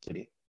used to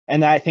be.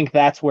 And I think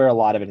that's where a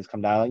lot of it has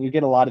come down. Like, you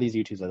get a lot of these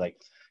YouTubers that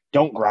like,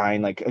 don't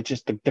grind. Like, it's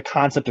just the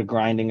concept of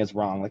grinding is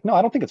wrong. Like, no,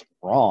 I don't think it's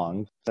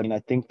wrong. I mean, I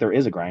think there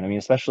is a grind. I mean,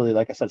 especially,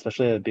 like I said,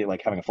 especially be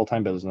like having a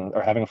full-time business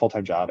or having a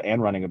full-time job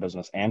and running a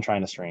business and trying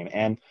to stream.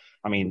 And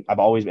I mean, I've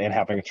always been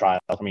having a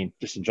child. I mean,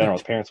 just in general,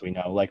 as parents, we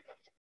know, like,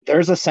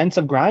 there's a sense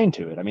of grind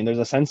to it. I mean, there's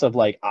a sense of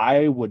like,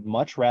 I would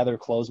much rather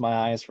close my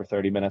eyes for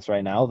 30 minutes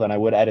right now than I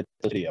would edit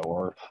the video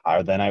or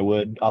than I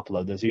would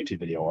upload this YouTube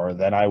video or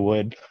than I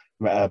would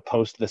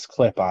post this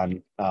clip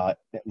on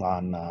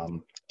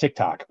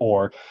TikTok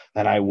or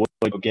than I would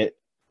get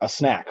a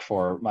snack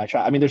for my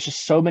child. I mean, there's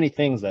just so many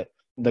things that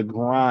the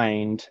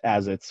grind,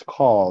 as it's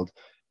called,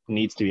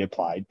 needs to be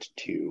applied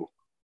to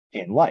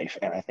in life.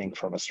 And I think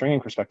from a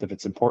streaming perspective,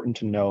 it's important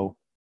to know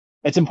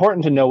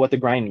what the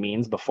grind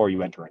means before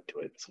you enter into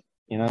it.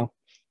 You know,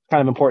 it's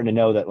kind of important to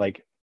know that,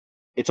 like,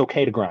 it's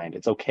okay to grind.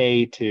 It's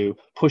okay to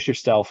push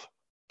yourself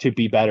to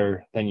be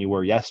better than you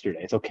were yesterday.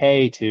 It's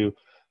okay to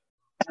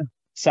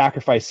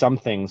sacrifice some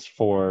things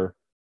for,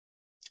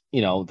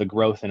 the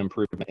growth and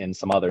improvement in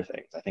some other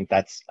things. I think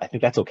that's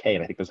okay.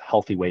 And I think there's a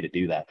healthy way to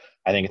do that.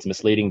 I think it's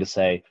misleading to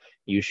say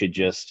you should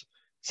just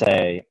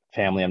say,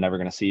 family, I'm never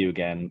going to see you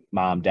again.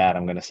 Mom, dad,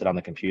 I'm going to sit on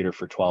the computer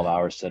for 12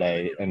 hours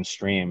today and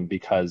stream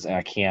because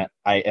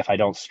if I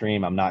don't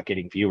stream, I'm not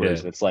getting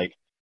viewers. Yeah. It's like,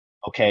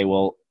 okay,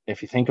 well,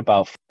 if you think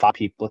about 5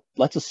 people,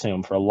 let's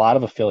assume for a lot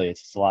of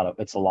affiliates, it's a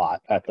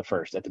lot at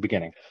the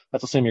beginning.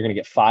 Let's assume you're going to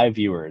get 5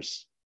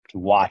 viewers to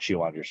watch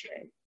you on your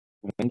stream.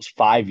 When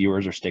 5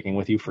 viewers are sticking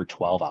with you for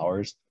 12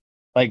 hours,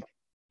 like,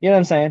 you know what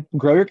I'm saying?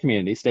 Grow your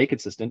community, stay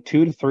consistent,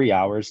 2 to 3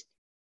 hours,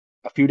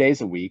 a few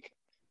days a week.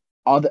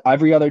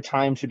 Every other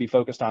time should be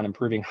focused on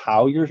improving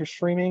how you're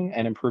streaming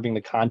and improving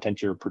the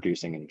content you're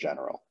producing in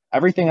general.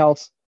 Everything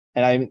else,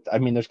 and I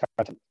mean, there's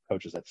content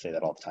coaches that say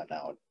that all the time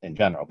now in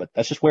general, but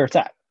that's just where it's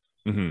at.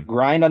 Mm-hmm.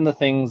 Grind on the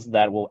things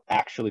that will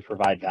actually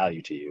provide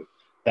value to you.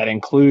 That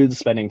includes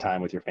spending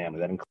time with your family.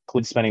 That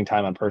includes spending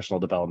time on personal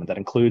development. That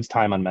includes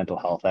time on mental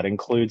health. That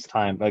includes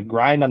time,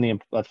 grind on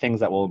the things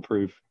that will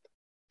improve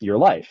your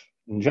life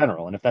in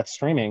general. And if that's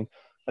streaming,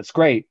 that's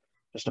great.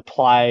 Just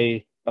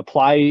apply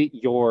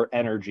your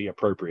energy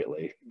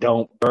appropriately.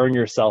 Don't burn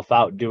yourself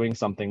out doing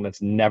something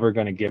that's never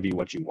going to give you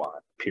what you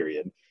want,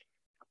 period.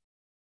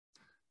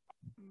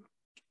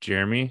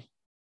 Jeremy?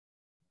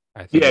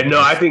 I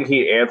think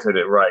he answered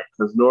it right.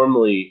 Because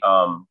normally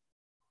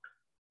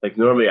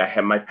I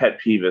have my pet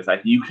peeve is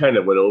you kind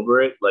of went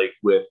over it, like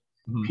with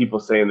people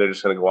saying they're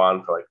just going to go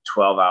on for like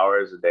 12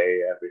 hours a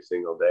day every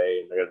single day,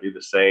 and they're going to do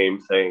the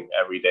same thing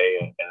every day,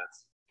 and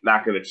it's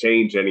not going to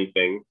change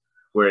anything.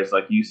 Whereas,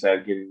 like you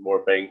said, getting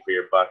more bang for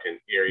your buck in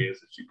areas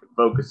that you can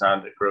focus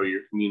on to grow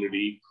your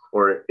community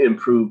or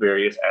improve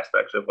various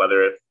aspects of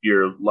whether it's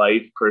your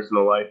life,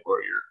 personal life,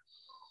 or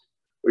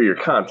your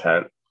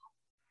content.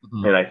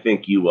 Mm-hmm. And I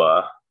think you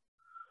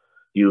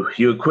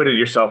acquitted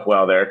yourself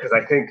well there, because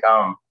I think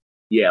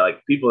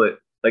like people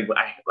that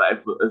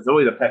it's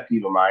always a pet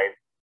peeve of mine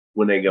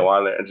when they go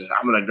on there and just,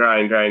 I'm gonna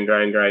grind.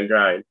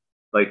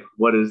 Like,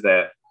 what is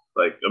that?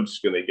 Like, I'm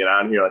just gonna get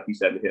on here, like you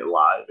said, and hit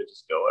live and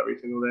just go every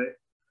single day.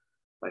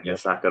 Like,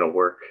 it's not gonna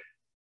work.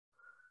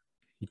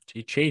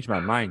 He changed my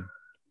mind,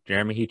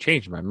 Jeremy. He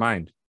changed my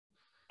mind.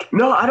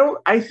 No, I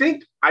don't. I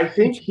think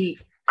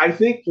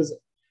because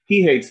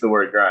he hates the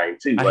word grind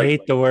too. I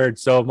hate the word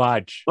so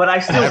much. But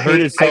I've heard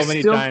it so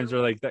many times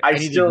where I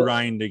need to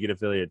grind to get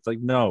affiliates. Like,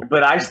 no.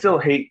 But I still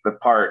hate the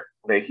part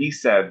that he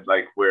said,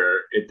 like, where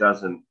it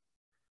doesn't,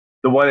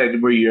 the one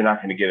where you're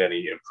not going to get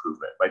any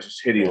improvement by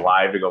just hitting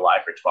live to go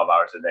live for 12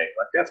 hours a day.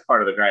 Like, that's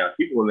part of the grind. Like,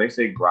 people, when they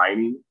say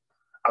grinding,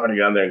 I'm going to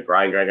get on there and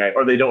grind,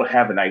 or they don't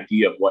have an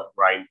idea of what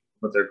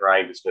their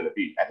grind is going to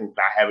be. I think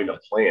not having a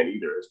plan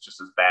either is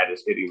just as bad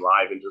as hitting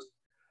live and just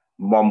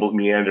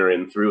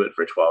meandering through it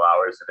for 12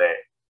 hours a day.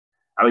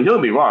 I mean, don't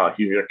get me wrong, like,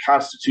 your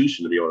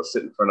constitution to be able to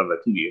sit in front of a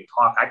TV and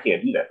talk, I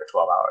can't do that for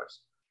 12 hours.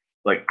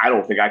 Like, I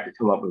don't think I could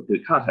come up with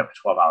good content for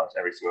 12 hours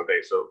every single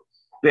day. So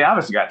they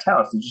obviously got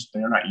talents,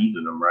 they're not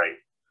using them right,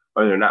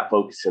 or they're not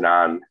focusing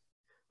on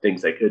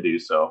things they could do.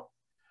 So,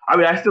 I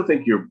mean, I still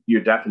think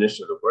your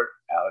definition of the word,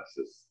 Alex,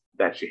 is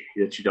that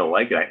you don't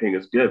like it. I think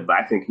it's good, but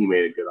I think he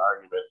made a good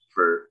argument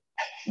for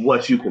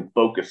what you can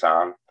focus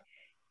on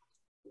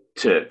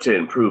to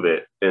improve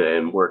it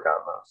and work on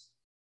those.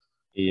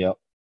 Yep.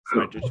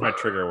 It's my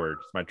trigger word.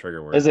 It's my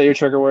trigger word. Is it your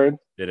trigger word?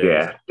 It is.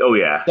 Yeah. Oh,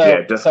 yeah.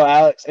 So,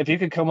 Alex, if you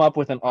could come up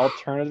with an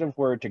alternative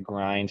word to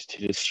grind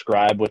to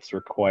describe what's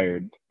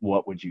required,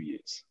 what would you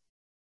use?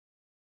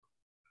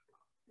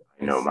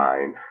 I know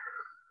mine.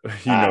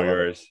 You know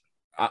yours.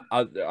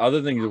 Other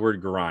than the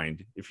word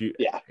grind,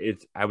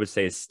 I would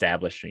say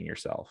establishing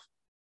yourself,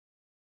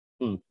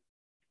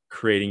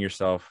 creating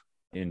yourself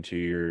into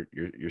you're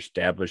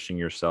establishing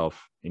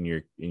yourself in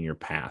your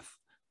path.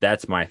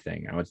 That's my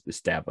thing. I want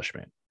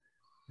establishment.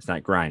 It's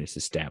not grind, it's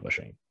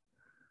establishing.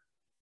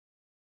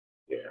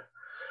 Yeah.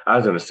 I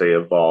was going to say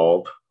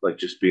evolve, like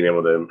just being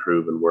able to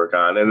improve and work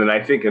on. And then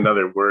I think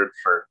another word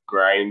for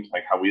grind,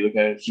 like how we look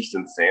at it, it's just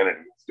insanity.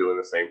 It's doing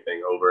the same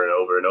thing over and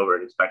over and over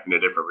and expecting a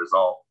different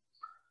result.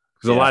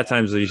 Because a lot of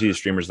times you see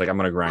streamers like, I'm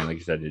going to grind, like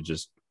you said, to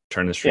just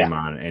turn the stream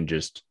on and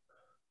just,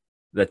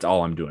 that's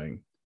all I'm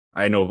doing.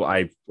 I know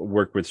I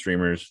work with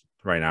streamers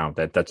right now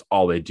that's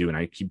all they do, and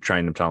I keep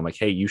trying to tell them, like,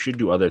 hey, you should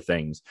do other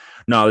things.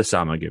 No, this is how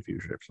I'm gonna give you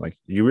viewerships. Like,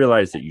 you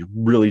realize that you're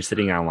really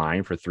sitting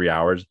online for 3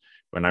 hours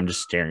when I'm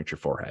just staring at your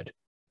forehead.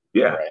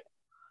 Yeah. Right.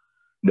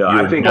 No,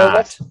 I think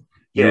not.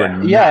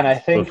 And I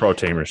think pro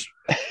tamers.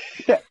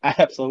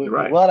 Absolutely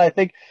right. Well, and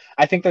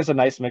I think there's a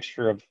nice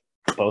mixture of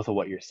both of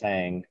what you're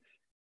saying,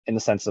 in the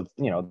sense of,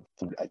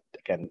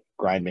 again,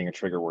 grind being a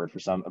trigger word for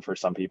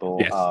some people.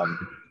 Yes.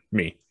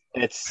 Me.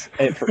 It's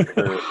for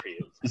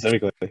you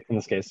specifically in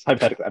this case.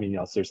 Hypothetically, I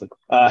mean, seriously.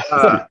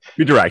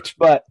 Be direct,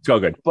 but it's all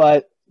good.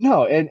 But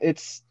no,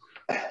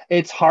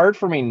 it's hard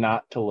for me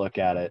not to look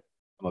at it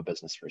from a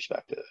business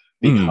perspective,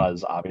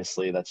 because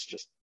obviously that's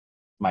just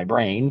my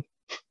brain.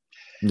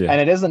 Yeah.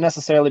 And it isn't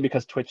necessarily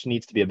because Twitch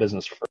needs to be a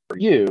business for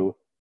you,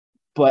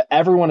 but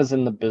everyone is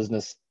in the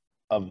business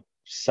of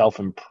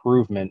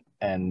self-improvement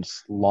and,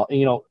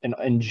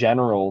 in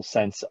general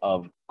sense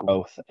of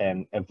growth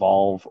and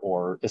evolve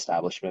or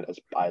establishment, as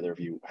either of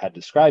you had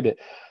described it.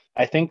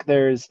 I think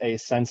there's a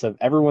sense of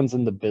everyone's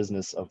in the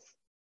business of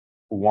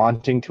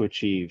wanting to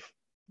achieve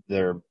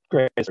their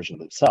greatest version of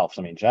themselves,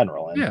 in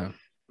general. And, Yeah.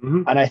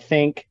 and I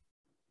think,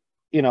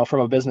 from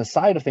a business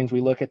side of things,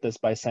 we look at this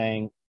by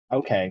saying,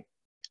 okay,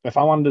 if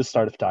I wanted to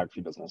start a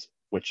photography business,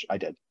 which I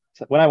did,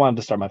 so when I wanted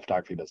to start my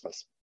photography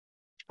business,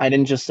 I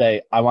didn't just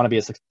say I want to be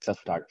a successful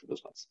photography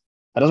business.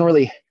 That doesn't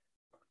really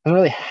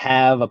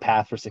have a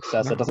path for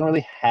success. It doesn't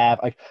really have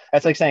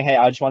that's like saying, hey,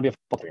 I just want to be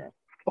a photographer.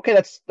 Okay,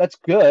 that's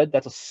good.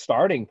 That's a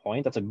starting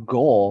point. That's a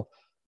goal,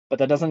 but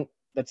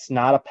that's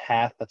not a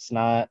path. That's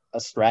not a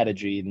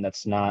strategy, and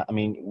that's not.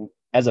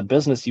 As a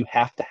business, you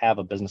have to have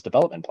a business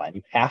development plan.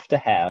 You have to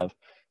have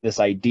this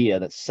idea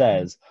that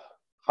says,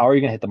 how are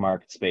you going to hit the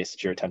market space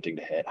that you're attempting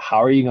to hit?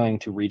 How are you going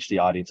to reach the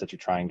audience that you're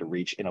trying to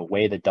reach in a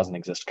way that doesn't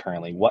exist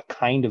currently? What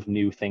kind of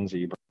new things are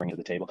you bringing to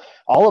the table?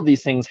 All of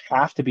these things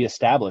have to be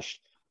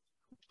established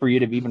for you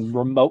to even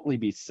remotely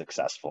be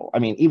successful.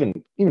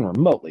 Even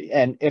remotely.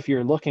 And if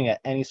you're looking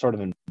at any sort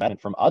of investment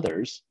from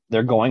others,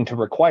 they're going to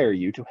require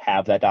you to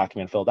have that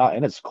document filled out,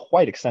 and it's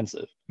quite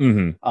extensive.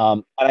 Mm-hmm.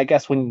 And I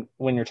guess when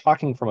you're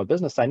talking from a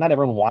business side, not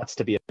everyone wants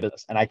to be a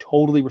business, and I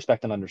totally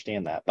respect and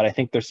understand that. But I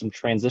think there's some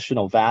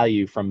transitional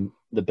value from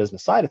the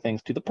business side of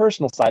things to the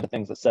personal side of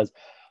things that says,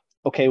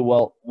 okay,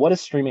 well, what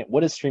is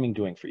streaming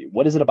doing for you?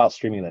 What is it about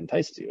streaming that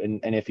entices you?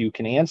 And if you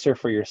can answer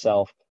for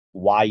yourself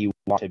why you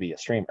want to be a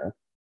streamer,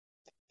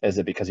 is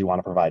it because you want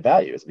to provide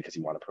value? Is it because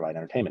you want to provide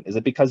entertainment? Is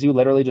it because you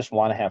literally just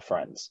want to have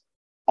friends?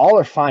 All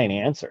are fine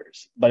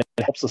answers, but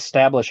it helps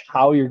establish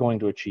how you're going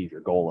to achieve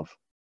your goal of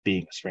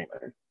being a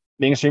streamer.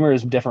 Being a streamer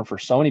is different for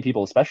so many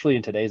people, especially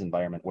in today's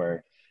environment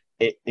where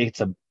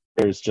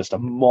there's just a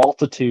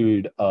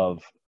multitude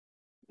of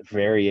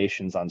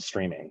variations on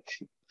streaming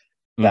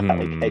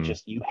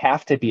that you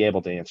have to be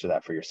able to answer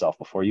that for yourself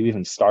before you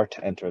even start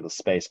to enter the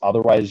space.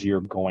 Otherwise, you're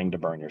going to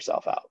burn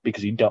yourself out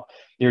because you're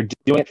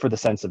doing it for the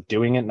sense of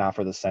doing it, not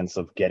for the sense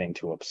of getting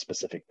to a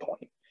specific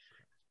point.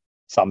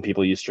 Some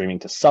people use streaming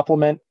to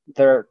supplement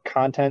their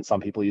content. Some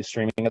people use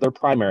streaming as their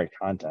primary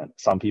content.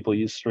 Some people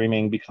use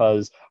streaming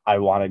because I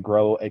want to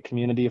grow a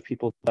community of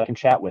people that I can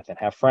chat with and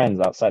have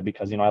friends outside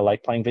because, I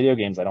like playing video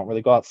games. I don't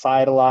really go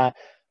outside a lot,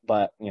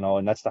 but,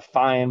 and that's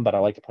fine, but I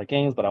like to play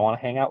games, but I want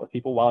to hang out with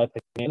people while I play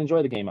and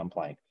enjoy the game I'm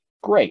playing.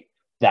 Great.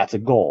 That's a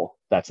goal.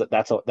 That's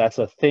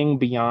a thing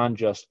beyond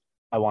just,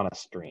 I want to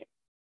stream.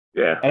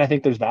 Yeah. And I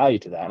think there's value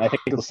to that. And I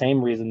think the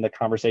same reason the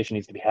conversation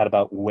needs to be had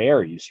about where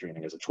are you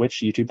streaming? Is it Twitch,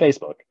 YouTube,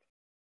 Facebook?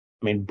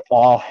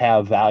 All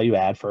have value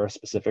add for a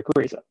specific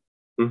reason.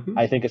 Mm-hmm.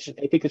 I think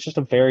it's just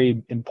a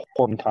very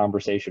important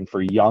conversation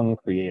for young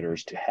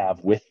creators to have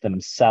with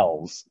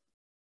themselves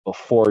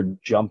before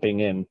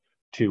jumping in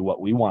to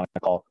what we want to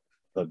call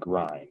the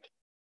grind.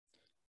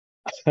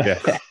 Yeah.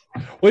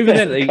 Well, even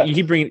then, you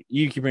keep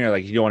bringing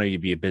like you don't want to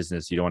be a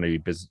business. You don't want to be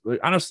business.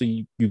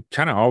 Honestly, you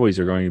kind of always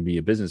are going to be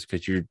a business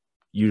because you're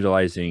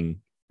utilizing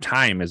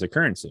time as a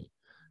currency,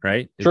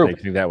 right? True.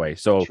 It's like that way.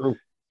 So True.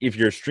 If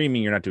you're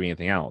streaming, you're not doing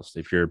anything else.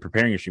 If you're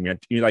preparing your stream,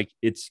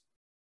 it's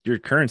your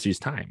currency is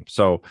time.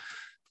 So,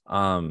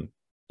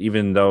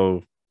 even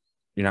though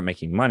you're not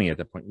making money at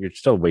that point, you're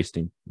still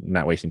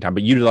not wasting time,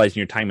 but utilizing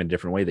your time in a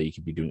different way that you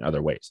could be doing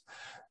other ways.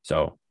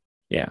 So,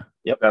 yeah.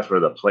 Yep. That's where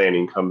the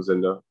planning comes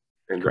into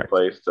Correct.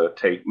 place to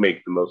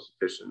make the most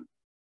efficient,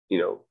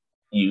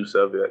 use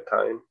of that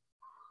time.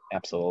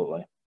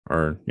 Absolutely.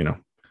 Or,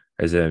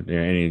 as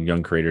any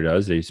young creator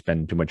does, they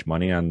spend too much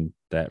money on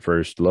that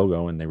first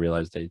logo and they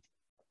realize they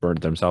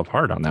burned themselves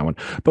hard on that one.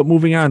 But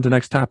moving on to the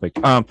next topic.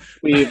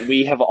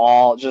 We have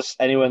all, just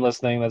anyone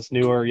listening that's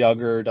newer,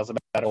 younger, doesn't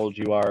matter how old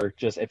you are,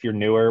 just if you're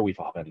newer, we've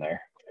all been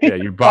there. Yeah,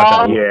 you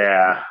bought that.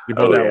 Yeah. You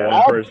bought that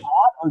one person.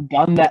 Or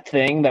done that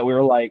thing that we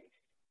were like,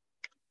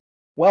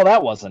 well,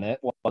 that wasn't it.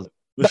 What was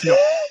it?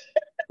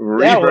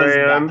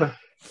 Rebrand.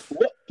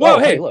 Whoa,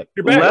 hey, look.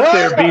 You're back.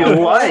 Let there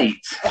be light.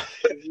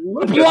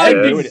 Look Light.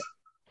 at this.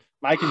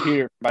 My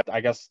computer, I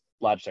guess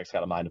Logitech's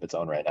got a mind of its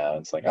own right now.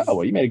 It's like, oh,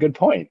 well, you made a good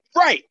point.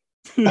 Right.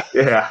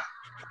 Yeah.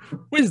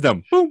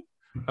 Wisdom. Boom.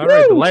 All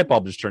right, the light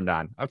bulb just turned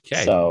on.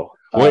 Okay. So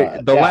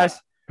the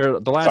last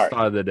Sorry.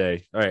 thought of the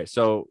day. All right,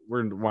 so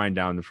we're gonna wind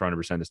down the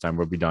 100% this time.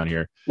 We'll be done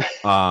here.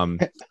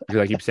 Because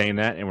I keep saying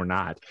that and we're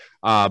not.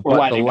 But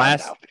the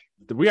last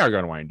we are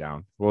going to wind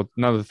down. Well,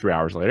 another 3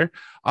 hours later.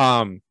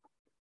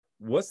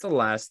 What's the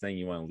last thing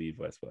you want to leave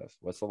with?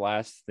 What's the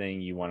last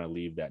thing you want to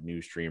leave that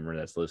new streamer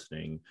that's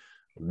listening,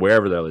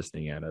 wherever they're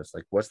listening at us?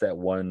 Like, what's that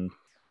one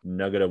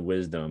nugget of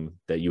wisdom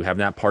that you have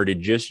not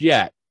parted just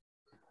yet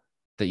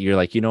that you're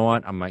like, you know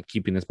what? I'm like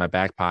keeping this in my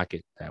back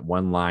pocket. That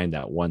one line,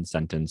 that one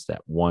sentence,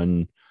 that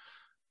one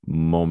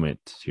moment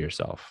to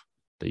yourself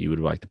that you would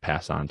like to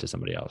pass on to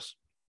somebody else.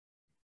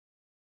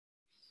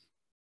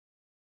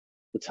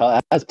 That's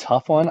a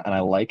tough one, and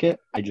I like it.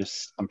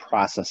 I'm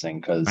processing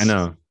because I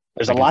know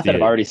There's I a can lot see that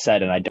I've it. already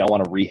said, and I don't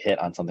want to re-hit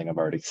on something I've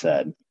already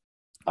said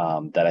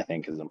that I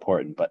think is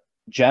important. But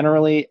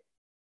generally,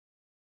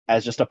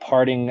 as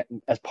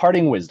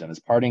parting wisdom, as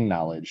parting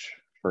knowledge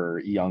for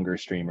younger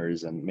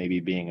streamers, and maybe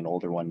being an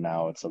older one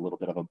now, it's a little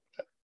bit of a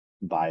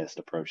biased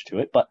approach to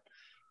it. But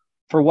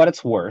for what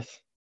it's worth,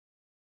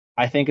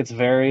 I think it's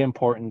very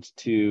important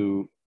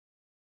to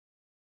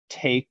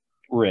take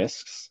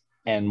risks,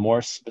 and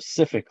more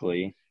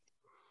specifically,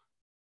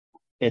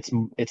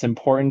 it's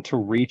important to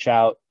reach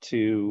out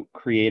to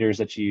creators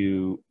that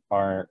you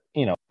are,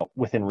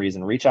 within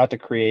reason. Reach out to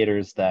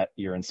creators that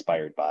you're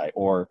inspired by,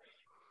 or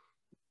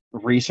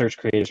research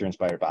creators you're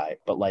inspired by.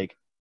 But like,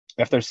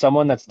 if there's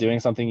someone that's doing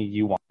something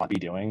you want to be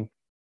doing,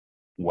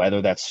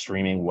 whether that's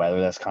streaming,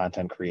 whether that's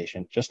content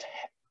creation, just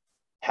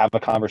have a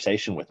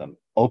conversation with them,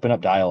 open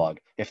up dialogue.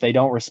 If they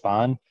don't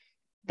respond,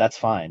 that's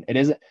fine.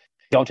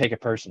 Don't take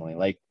it personally.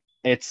 Like,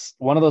 it's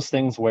one of those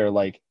things where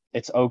like,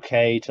 it's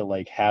okay to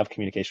like have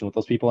communication with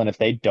those people. And if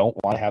they don't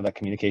want to have that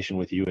communication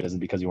with you, it isn't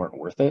because you weren't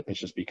worth it. It's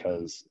just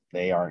because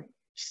they aren't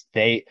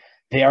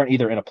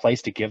either in a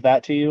place to give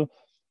that to you,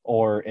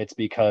 or it's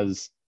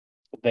because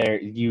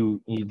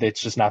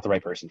it's just not the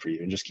right person for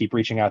you. And just keep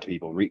reaching out to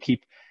people,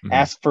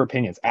 ask for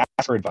opinions, ask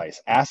for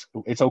advice,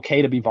 it's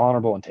okay to be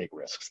vulnerable and take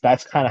risks.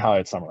 That's kind of how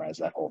I'd summarize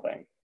that whole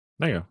thing.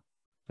 There you go.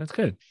 That's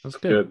good.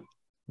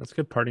 That's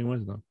good parting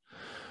wisdom.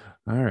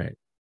 All right.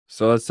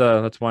 So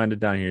let's wind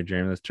it down here,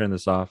 Jeremy. Let's turn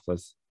this off.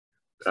 Let's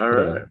All put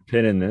right. a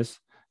pin in this.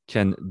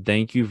 Ken,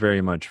 thank you very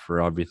much for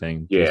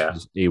everything. Yeah. This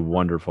was a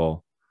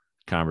wonderful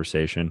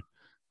conversation.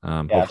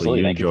 Hopefully absolutely.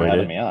 you Thank you for enjoyed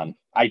having it. me on.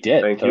 I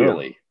did. Thank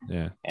thoroughly. You.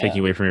 Yeah. Taking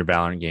away from your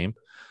Valorant game.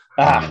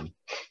 I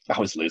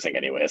was losing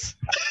anyways.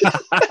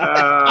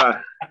 All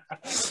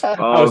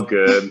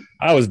good.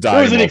 I was dying.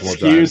 It was an excuse.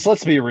 Times.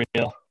 Let's be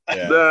real.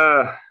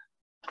 Yeah.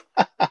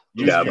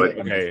 But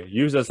okay.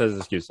 Use us as an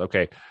excuse.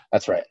 Okay.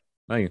 That's right.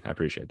 I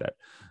appreciate that.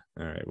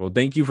 All right. Well,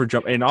 thank you for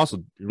jumping, and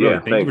also really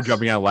thank you for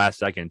jumping out last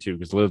second too,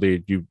 because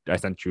literally I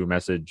sent you a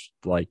message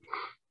like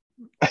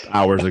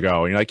hours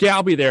ago, and you're like, "Yeah,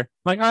 I'll be there." I'm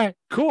like, "All right,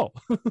 cool."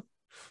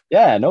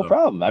 Yeah, no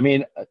problem. I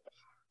mean,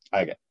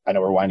 I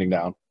know we're winding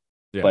down,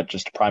 but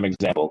just a prime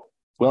example: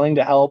 willing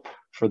to help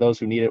for those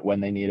who need it when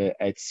they need it.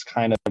 It's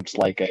kind of just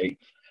like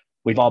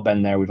we've all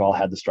been there. We've all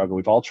had the struggle.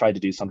 We've all tried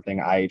to do something.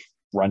 I've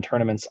run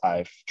tournaments.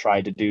 I've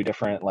tried to do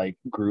different like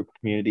group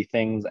community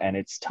things, and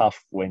it's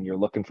tough when you're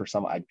looking for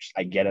some. I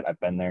get it. I've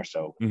been there.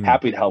 So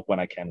happy to help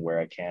when I can, where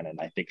I can. And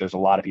I think there's a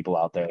lot of people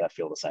out there that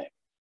feel the same.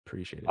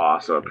 Appreciate it.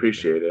 Awesome.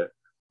 Appreciate it.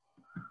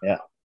 Yeah.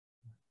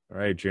 All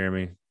right,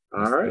 Jeremy.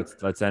 All right.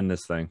 Let's end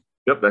this thing.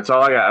 Yep, that's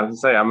all I got. I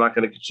was gonna say I'm not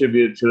going to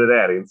contribute to it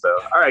adding. So,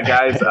 all right,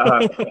 guys.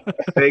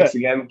 Thanks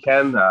again,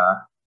 Ken.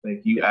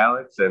 Thank you,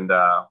 Alex, and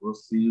we'll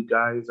see you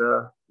guys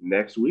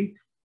next week.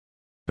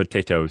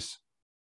 Potatoes.